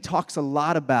thing he talks a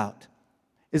lot about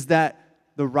is that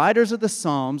the writers of the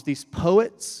Psalms, these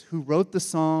poets who wrote the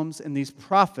Psalms and these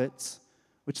prophets,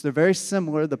 which they're very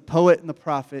similar, the poet and the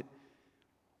prophet,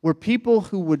 were people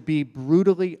who would be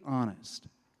brutally honest.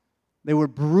 They were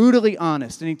brutally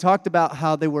honest. And he talked about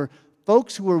how they were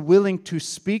folks who were willing to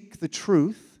speak the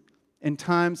truth in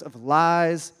times of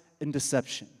lies and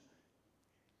deception.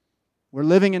 We're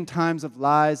living in times of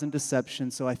lies and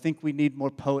deception, so I think we need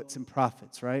more poets and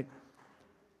prophets, right?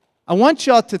 I want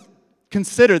y'all to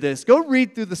consider this. Go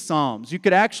read through the Psalms. You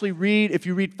could actually read, if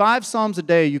you read 5 Psalms a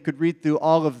day, you could read through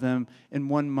all of them in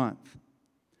 1 month.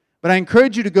 But I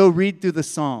encourage you to go read through the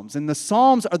Psalms. And the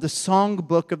Psalms are the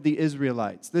songbook of the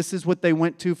Israelites. This is what they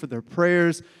went to for their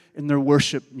prayers and their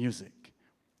worship music.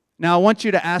 Now, I want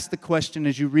you to ask the question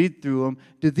as you read through them,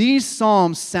 do these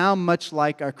Psalms sound much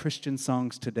like our Christian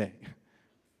songs today?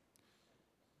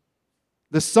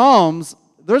 The Psalms,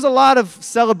 there's a lot of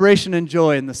celebration and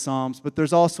joy in the Psalms, but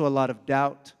there's also a lot of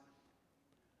doubt.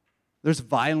 There's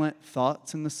violent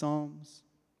thoughts in the Psalms.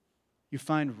 You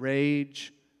find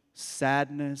rage,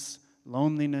 sadness,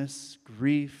 loneliness,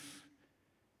 grief.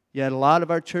 Yet a lot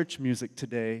of our church music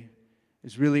today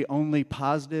is really only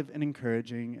positive and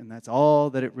encouraging, and that's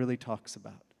all that it really talks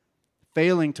about.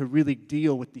 Failing to really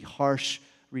deal with the harsh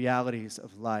realities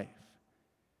of life.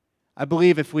 I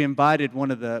believe if we invited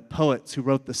one of the poets who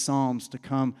wrote the Psalms to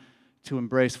come to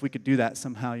Embrace, if we could do that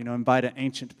somehow, invite an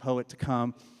ancient poet to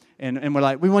come, and we're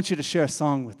like, we want you to share a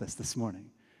song with us this morning.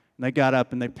 And they got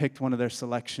up and they picked one of their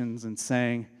selections and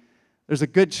sang. There's a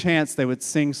good chance they would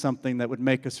sing something that would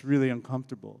make us really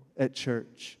uncomfortable at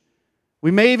church. We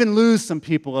may even lose some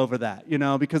people over that,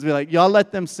 because we're like, y'all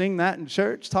let them sing that in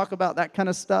church, talk about that kind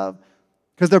of stuff?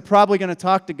 Because they're probably going to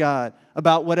talk to God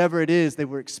about whatever it is they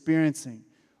were experiencing,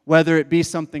 whether it be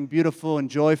something beautiful and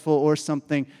joyful or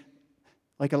something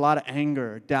like a lot of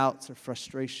anger or doubts or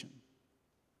frustration.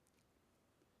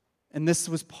 And this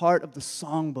was part of the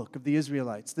songbook of the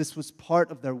Israelites. This was part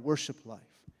of their worship life.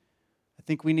 I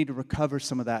think we need to recover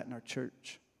some of that in our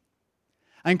church.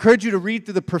 I encourage you to read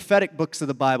through the prophetic books of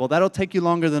the Bible. That'll take you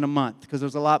longer than a month because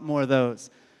there's a lot more of those.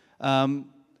 I'm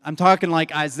talking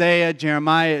like Isaiah,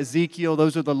 Jeremiah, Ezekiel.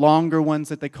 Those are the longer ones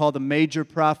that they call the major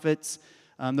prophets.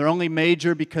 They're only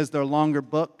major because they're longer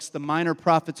books. The minor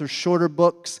prophets are shorter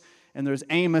books, and there's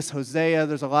Amos, Hosea.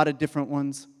 There's a lot of different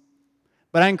ones.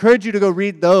 But I encourage you to go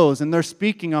read those, and they're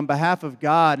speaking on behalf of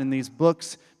God in these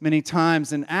books many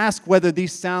times, and ask whether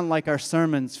these sound like our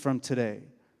sermons from today.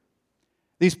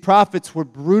 These prophets were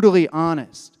brutally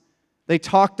honest. They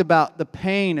talked about the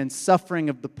pain and suffering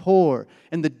of the poor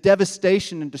and the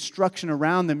devastation and destruction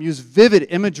around them, used vivid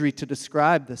imagery to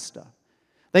describe this stuff.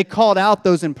 They called out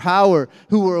those in power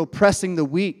who were oppressing the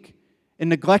weak and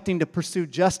neglecting to pursue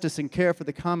justice and care for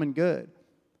the common good.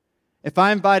 If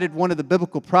I invited one of the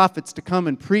biblical prophets to come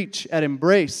and preach at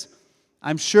Embrace,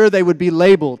 I'm sure they would be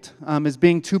labeled as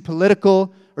being too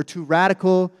political or too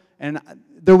radical, and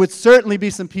there would certainly be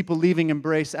some people leaving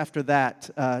Embrace after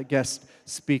that guest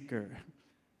speaker.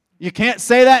 You can't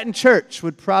say that in church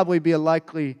would probably be a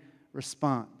likely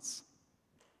response.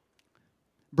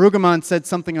 Brueggemann said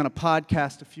something on a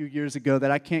podcast a few years ago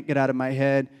that I can't get out of my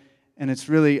head, and it's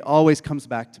really always comes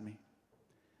back to me.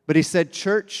 But he said,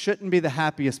 church shouldn't be the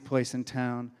happiest place in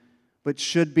town, but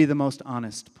should be the most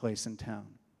honest place in town.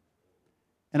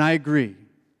 And I agree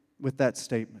with that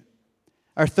statement.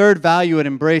 Our third value at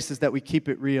Embrace is that we keep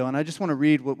it real. And I just want to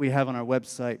read what we have on our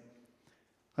website,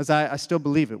 because I still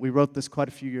believe it. We wrote this quite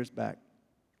a few years back.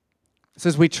 It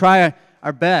says, we try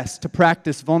our best to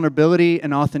practice vulnerability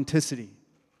and authenticity.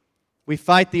 We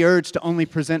fight the urge to only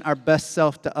present our best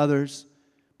self to others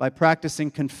by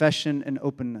practicing confession and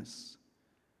openness.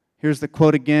 Here's the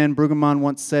quote again. Brueggemann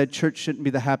once said, church shouldn't be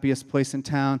the happiest place in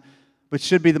town, but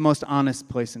should be the most honest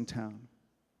place in town.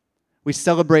 We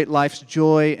celebrate life's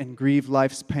joy and grieve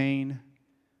life's pain.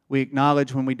 We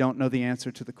acknowledge when we don't know the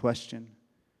answer to the question.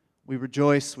 We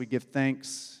rejoice, we give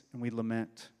thanks, and we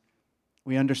lament.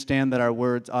 We understand that our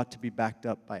words ought to be backed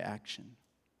up by action.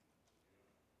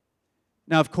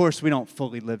 Now, of course, we don't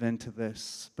fully live into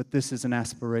this, but this is an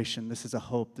aspiration, this is a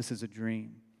hope, this is a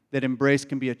dream. That Embrace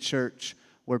can be a church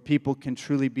where people can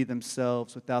truly be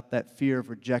themselves without that fear of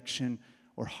rejection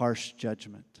or harsh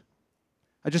judgment.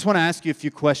 I just want to ask you a few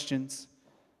questions.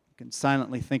 You can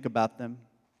silently think about them.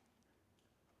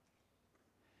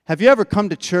 Have you ever come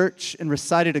to church and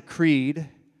recited a creed?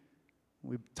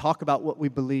 We talk about what we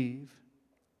believe,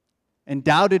 and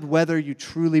doubted whether you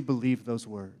truly believe those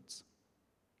words.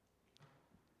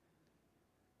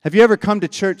 Have you ever come to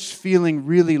church feeling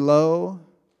really low,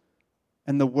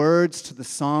 and the words to the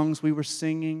songs we were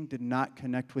singing did not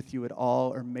connect with you at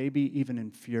all, or maybe even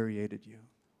infuriated you?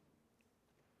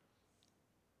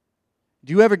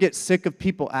 Do you ever get sick of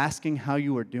people asking how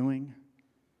you are doing?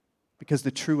 Because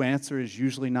the true answer is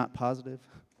usually not positive.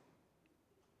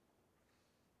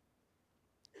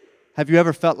 Have you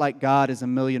ever felt like God is a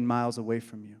million miles away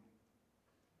from you?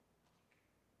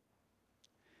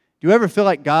 Do you ever feel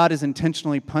like God is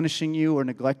intentionally punishing you or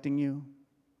neglecting you?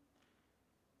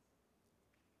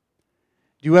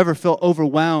 Do you ever feel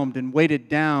overwhelmed and weighted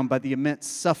down by the immense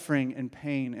suffering and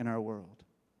pain in our world?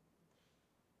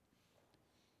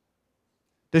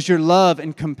 Does your love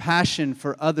and compassion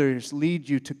for others lead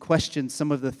you to question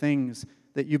some of the things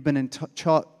that you've been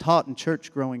taught in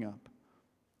church growing up?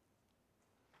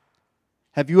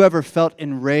 Have you ever felt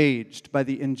enraged by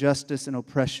the injustice and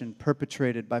oppression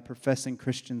perpetrated by professing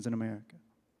Christians in America?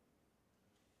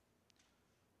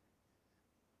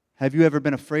 Have you ever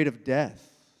been afraid of death,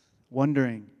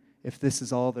 wondering if this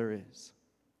is all there is?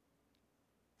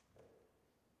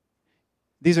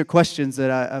 These are questions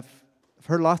that I've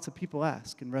heard lots of people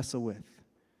ask and wrestle with.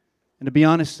 And to be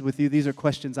honest with you, these are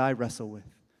questions I wrestle with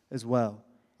as well,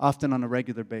 often on a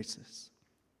regular basis.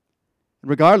 And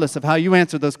regardless of how you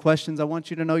answer those questions, I want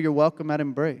you to know you're welcome at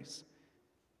Embrace.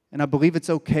 And I believe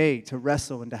it's okay to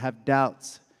wrestle and to have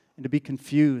doubts and to be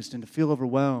confused and to feel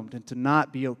overwhelmed and to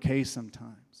not be okay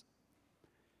sometimes.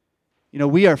 You know,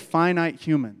 we are finite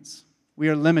humans. We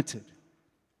are limited.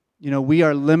 You know, we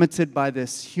are limited by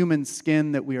this human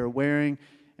skin that we are wearing,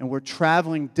 and we're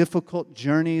traveling difficult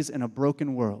journeys in a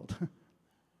broken world.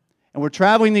 And we're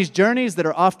traveling these journeys that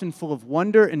are often full of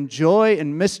wonder and joy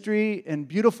and mystery and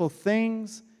beautiful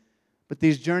things, but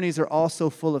these journeys are also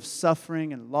full of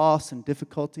suffering and loss and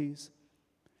difficulties.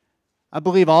 I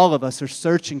believe all of us are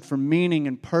searching for meaning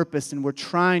and purpose, and we're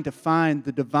trying to find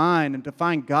the divine and to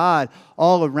find God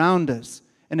all around us,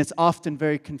 and it's often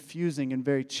very confusing and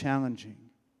very challenging.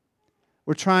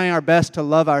 We're trying our best to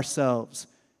love ourselves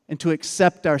and to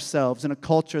accept ourselves in a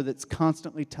culture that's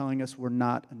constantly telling us we're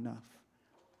not enough.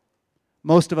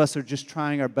 Most of us are just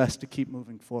trying our best to keep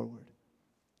moving forward.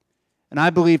 And I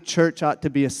believe church ought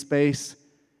to be a space,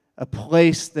 a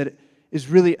place that is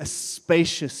really a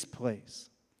spacious place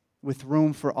with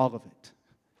room for all of it,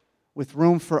 with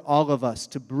room for all of us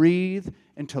to breathe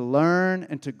and to learn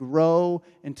and to grow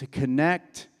and to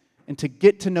connect and to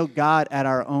get to know God at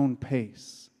our own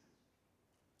pace.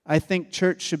 I think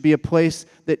church should be a place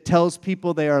that tells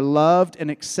people they are loved and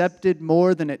accepted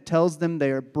more than it tells them they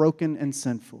are broken and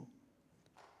sinful.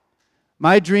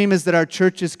 My dream is that our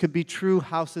churches could be true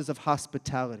houses of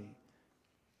hospitality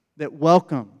that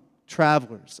welcome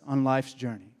travelers on life's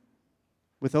journey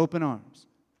with open arms,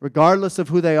 regardless of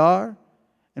who they are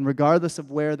and regardless of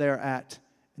where they're at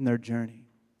in their journey.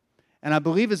 And I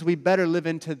believe as we better live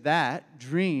into that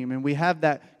dream and we have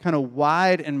that kind of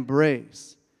wide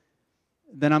embrace,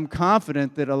 then I'm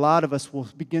confident that a lot of us will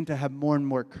begin to have more and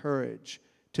more courage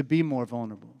to be more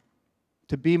vulnerable,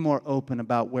 to be more open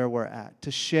about where we're at,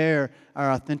 to share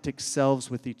our authentic selves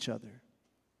with each other,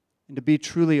 and to be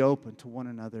truly open to one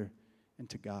another and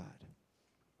to God.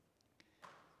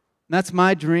 And that's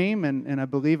my dream, and I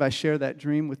believe I share that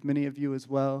dream with many of you as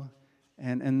well.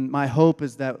 And my hope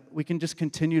is that we can just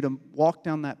continue to walk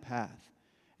down that path,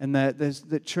 and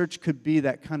that church could be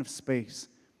that kind of space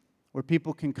where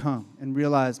people can come and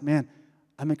realize, man,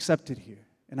 I'm accepted here,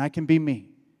 and I can be me,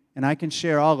 and I can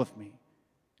share all of me,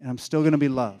 and I'm still going to be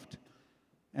loved.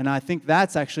 And I think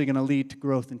that's actually going to lead to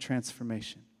growth and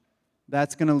transformation.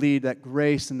 That's going to lead, that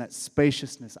grace and that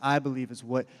spaciousness, I believe, is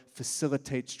what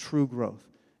facilitates true growth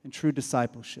and true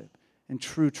discipleship and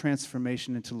true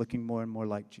transformation into looking more and more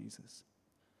like Jesus.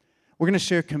 We're going to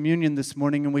share communion this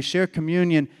morning, and we share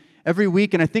communion every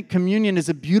week, and I think communion is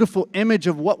a beautiful image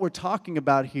of what we're talking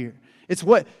about here. It's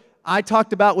what I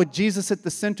talked about with Jesus at the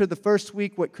center the first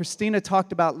week, what Christina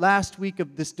talked about last week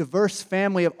of this diverse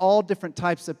family of all different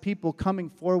types of people coming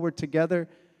forward together.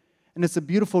 And it's a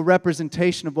beautiful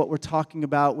representation of what we're talking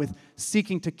about with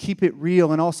seeking to keep it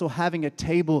real and also having a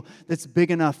table that's big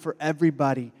enough for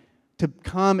everybody to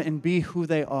come and be who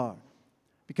they are.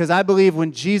 Because I believe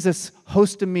when Jesus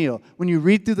hosts a meal, when you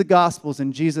read through the Gospels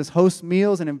and Jesus hosts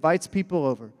meals and invites people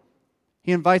over,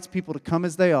 He invites people to come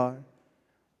as they are.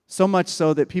 So much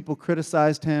so that people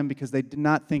criticized Him because they did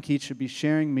not think He should be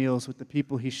sharing meals with the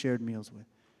people He shared meals with.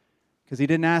 Because He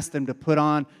didn't ask them to put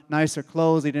on nicer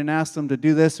clothes. He didn't ask them to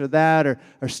do this or that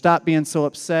or stop being so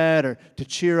upset or to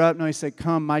cheer up. No, He said,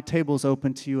 come, my table's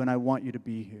open to you and I want you to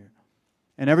be here.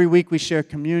 And every week we share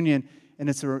communion, and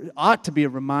it ought to be a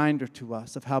reminder to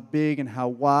us of how big and how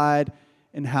wide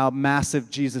and how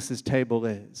massive Jesus' table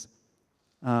is.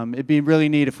 It'd be really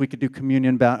neat if we could do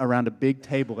communion around a big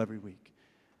table every week.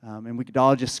 And we could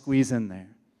all just squeeze in there.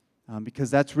 Because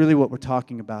that's really what we're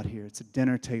talking about here. It's a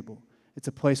dinner table. It's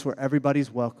a place where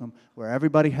everybody's welcome, where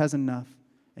everybody has enough,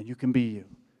 and you can be you.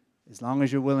 As long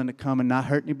as you're willing to come and not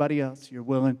hurt anybody else, you're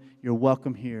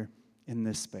welcome here in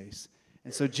this space.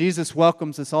 And so Jesus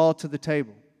welcomes us all to the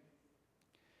table.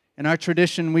 In our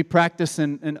tradition, we practice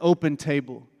an open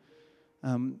table,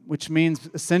 which means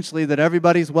essentially that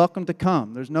everybody's welcome to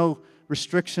come. There's no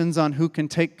restrictions on who can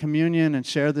take communion and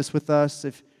share this with us.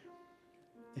 If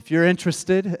you're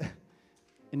interested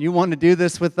and you want to do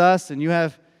this with us and you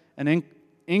have an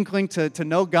inkling to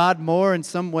know God more in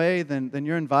some way, then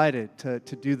you're invited to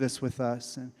do this with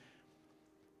us. And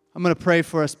I'm going to pray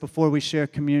for us before we share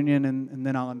communion, and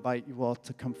then I'll invite you all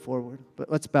to come forward.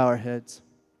 But let's bow our heads.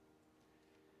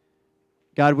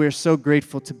 God, we are so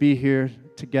grateful to be here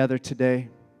together today.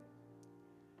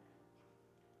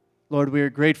 Lord, we are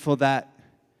grateful that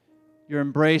your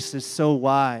embrace is so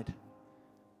wide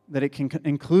that it can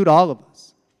include all of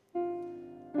us.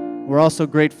 We're also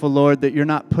grateful, Lord, that you're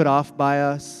not put off by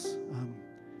us,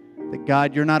 that,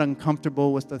 God, you're not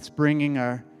uncomfortable with us bringing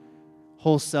our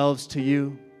whole selves to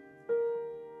you,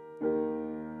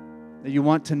 that you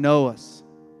want to know us.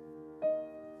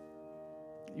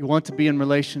 You want to be in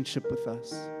relationship with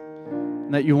us,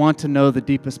 and that you want to know the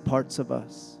deepest parts of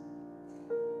us.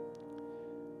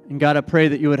 And God, I pray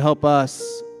that you would help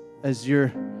us as your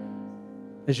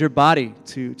body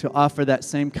to offer that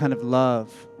same kind of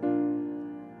love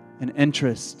and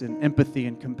interest and empathy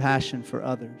and compassion for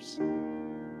others.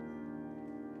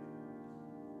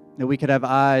 That we could have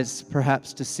eyes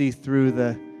perhaps to see through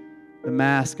the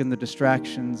mask and the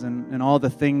distractions and all the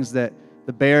things that,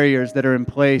 the barriers that are in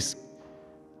place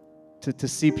to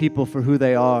see people for who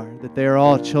they are, that they are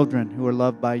all children who are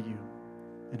loved by you.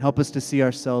 And help us to see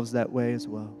ourselves that way as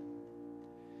well.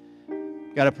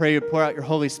 God, I pray you pour out your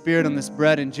Holy Spirit on this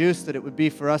bread and juice, that it would be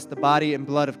for us the body and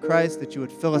blood of Christ, that you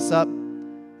would fill us up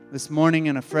this morning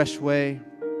in a fresh way,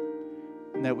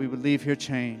 and that we would leave here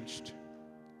changed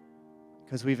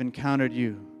because we've encountered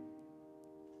you,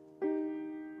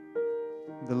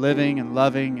 the living and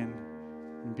loving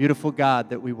and beautiful God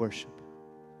that we worship.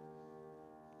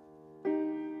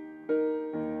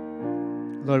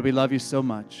 Lord, we love you so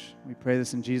much. We pray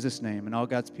this in Jesus' name. And all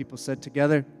God's people said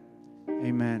together,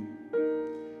 amen.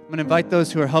 I'm going to invite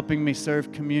those who are helping me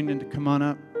serve communion to come on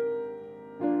up.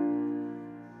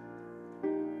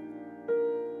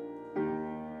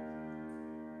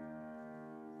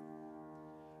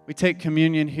 We take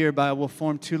communion here we'll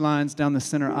form two lines down the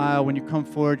center aisle. When you come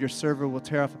forward, your server will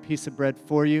tear off a piece of bread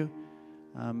for you.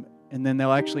 And then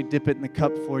they'll actually dip it in the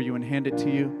cup for you and hand it to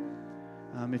you.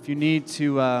 If you need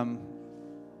to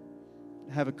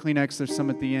have a Kleenex, there's some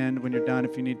at the end when you're done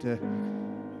if you need to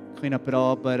clean up at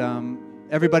all. But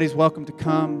everybody's welcome to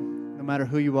come. No matter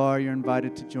who you are, you're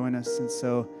invited to join us. And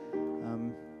so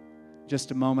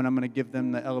just a moment, I'm going to give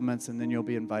them the elements, and then you'll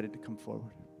be invited to come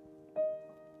forward.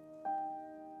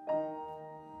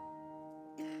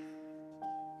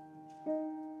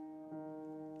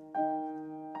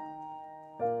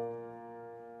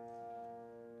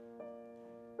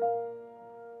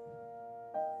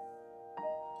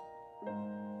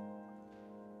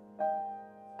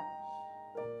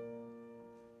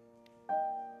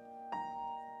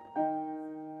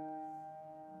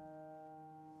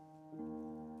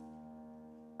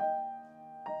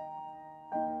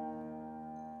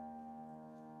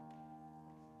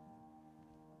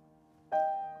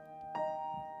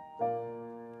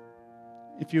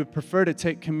 If you would prefer to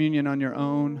take communion on your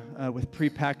own with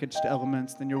prepackaged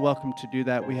elements, then you're welcome to do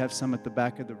that. We have some at the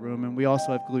back of the room, and we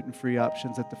also have gluten-free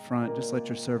options at the front. Just let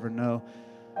your server know.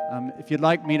 If you'd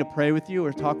like me to pray with you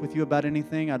or talk with you about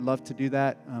anything, I'd love to do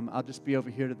that. I'll just be over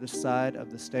here to this side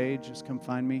of the stage. Just come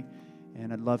find me,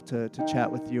 and I'd love to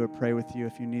chat with you or pray with you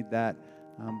if you need that.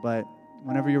 But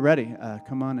whenever you're ready,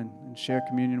 come on and share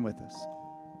communion with us.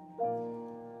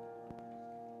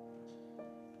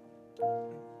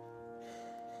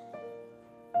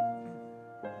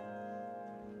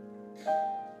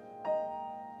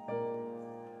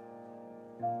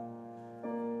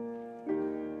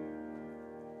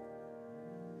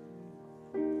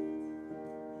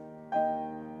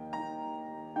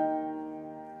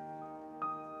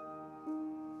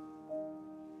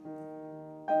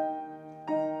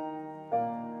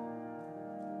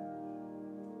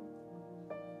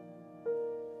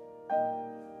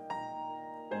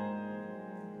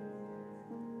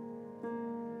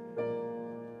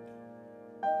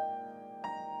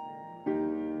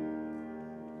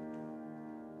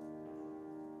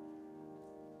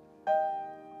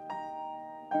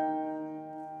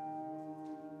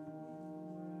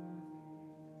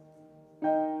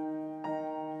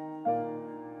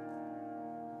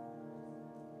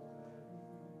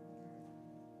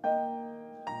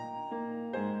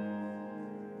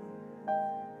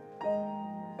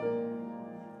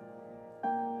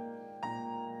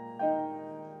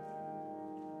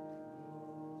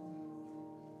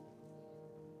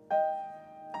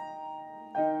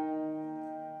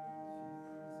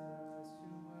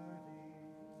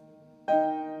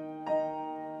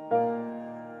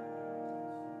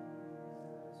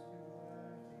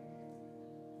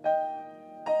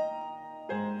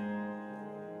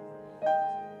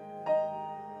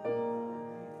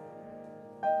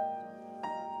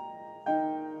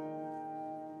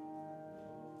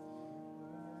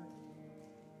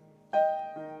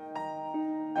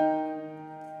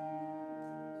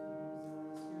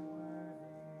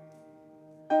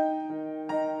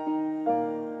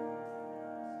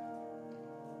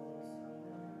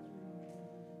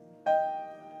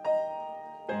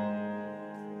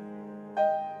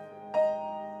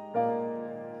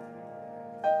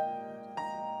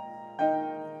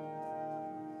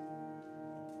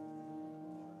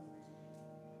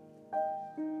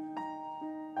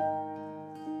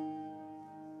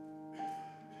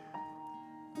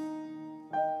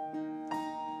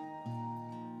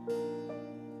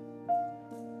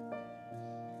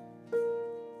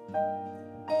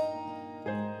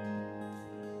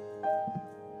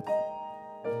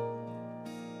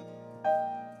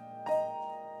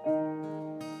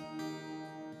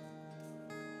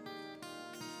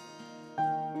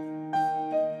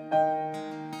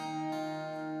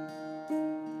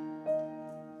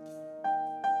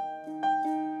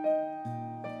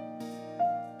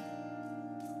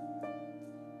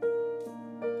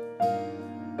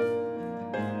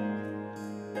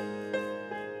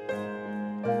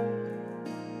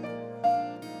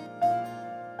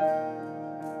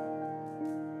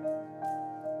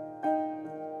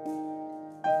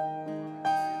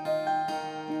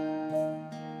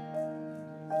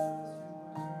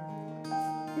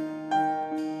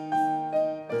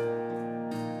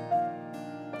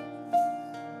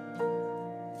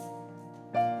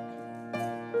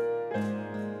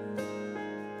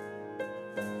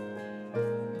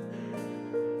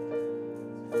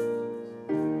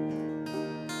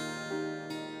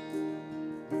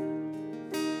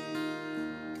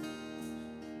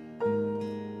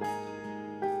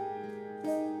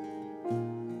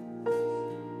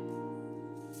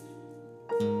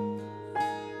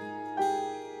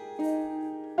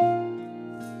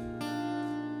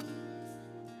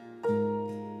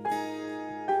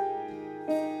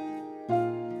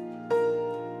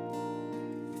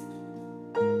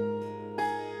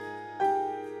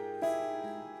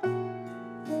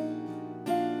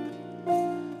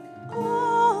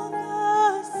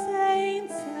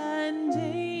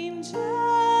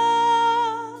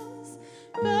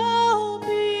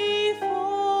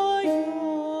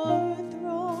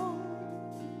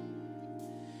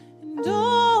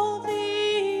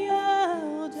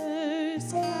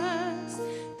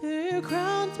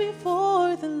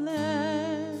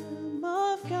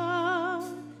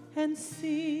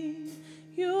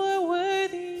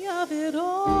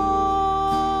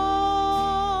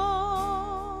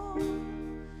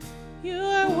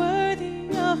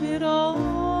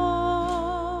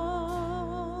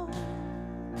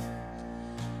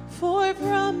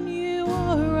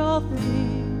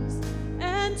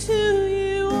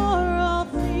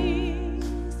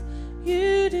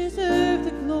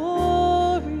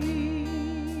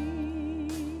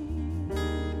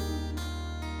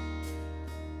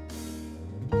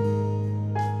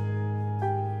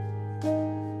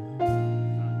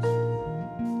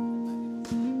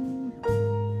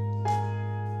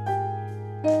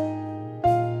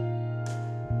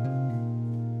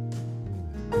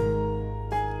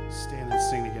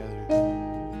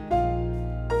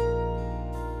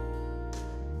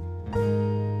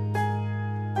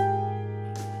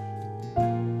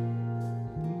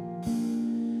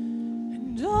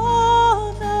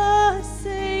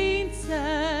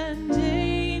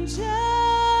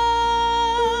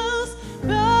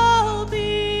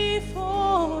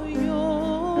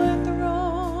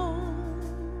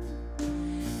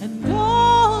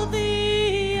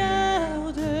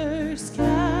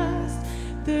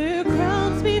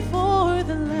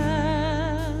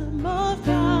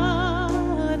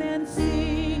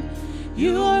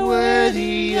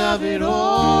 of it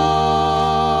all.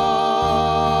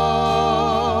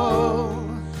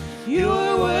 You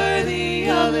are worthy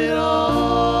of it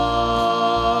all.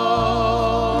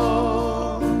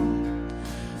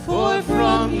 For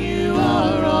from you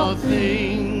are all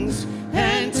things,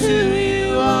 and to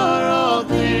you are all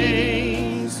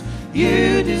things.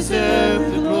 You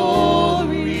deserve the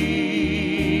glory.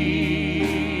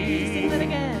 Sing that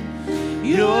again.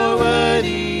 You're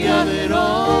worthy of it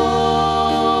all.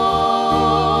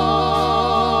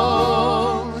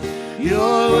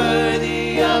 You're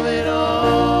worthy of it all.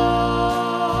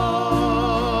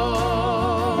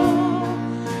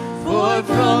 For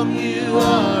from you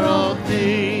are all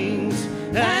things,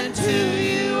 and to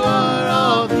you are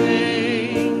all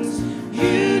things.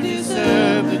 You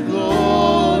deserve the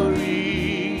glory.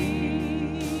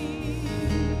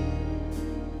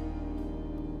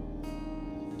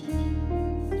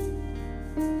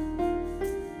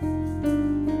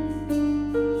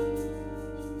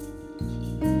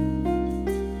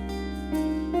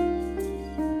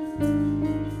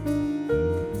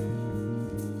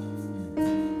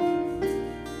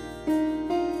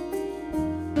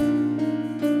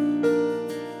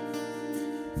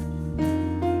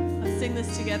 Let's sing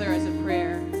this together as a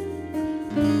prayer.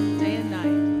 Day and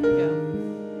night. Go.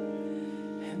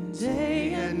 And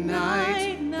day And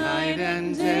night, night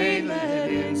and day,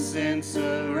 let incense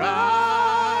arise.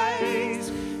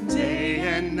 Day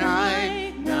and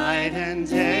night, night and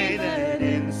day, let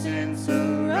incense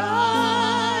arise.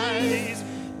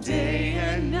 Day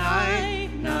and night,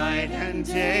 night and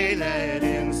day, let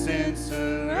incense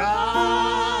arise.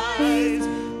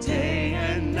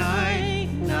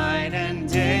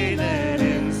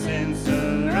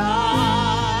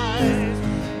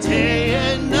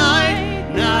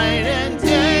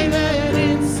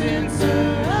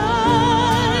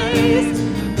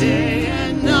 Day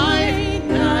and night,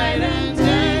 night and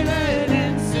day, let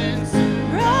incense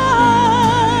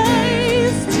rise.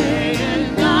 Day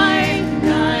and night,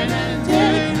 night and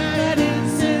day, let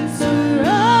incense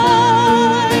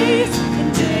rise.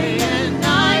 And day and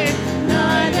night,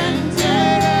 night and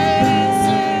day,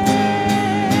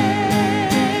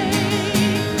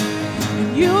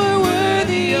 and you are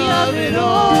worthy of it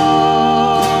all.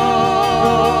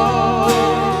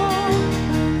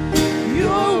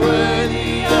 You're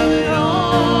worthy of it all.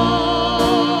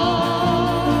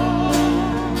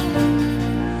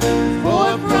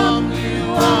 For from you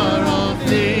are all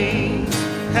things,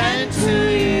 and to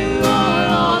you are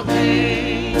all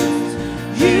things.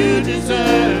 You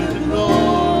deserve the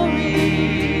glory.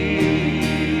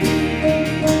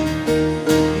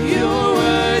 You're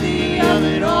worthy of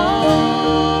it all.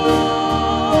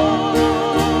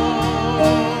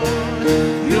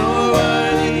 You're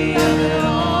worthy of it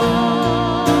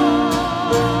all.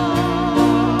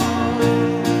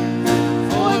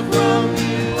 For from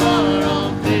you are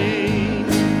all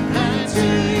things, and to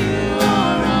you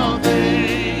are all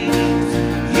things.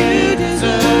 You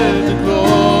deserve the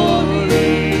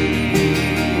glory.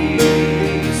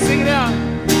 Sing it out.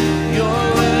 You're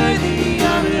worthy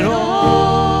of it all.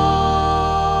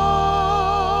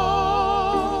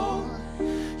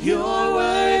 You're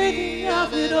worthy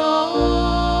of it all.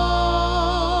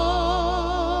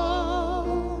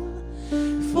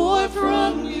 For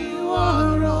from you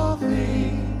are all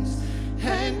things,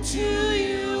 and to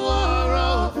you are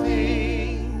all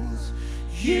things.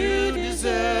 You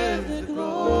deserve the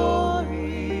glory.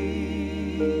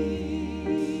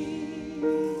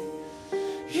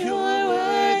 You're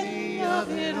worthy of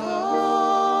it all.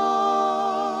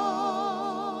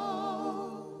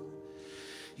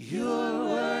 You're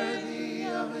worthy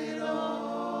of it all.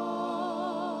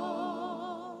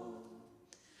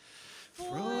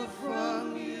 For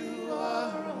from you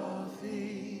are all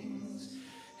things,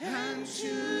 and to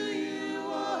you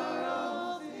are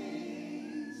all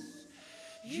things.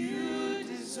 You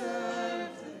deserve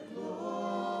the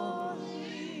glory.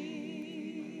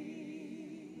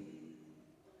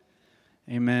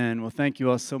 Amen. Well, thank you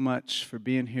all so much for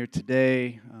being here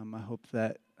today. I hope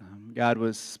that God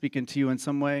was speaking to you in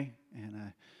some way,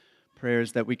 and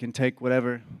prayers that we can take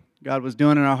whatever God was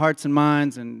doing in our hearts and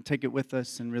minds and take it with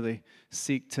us and really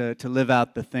seek to live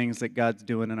out the things that God's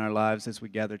doing in our lives as we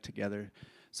gather together.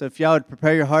 So if y'all would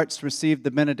prepare your hearts to receive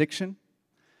the benediction,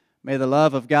 may the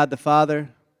love of God the Father,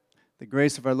 the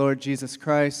grace of our Lord Jesus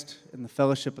Christ, and the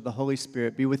fellowship of the Holy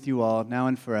Spirit be with you all now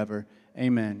and forever.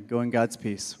 Amen. Go in God's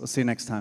peace. We'll see you next time.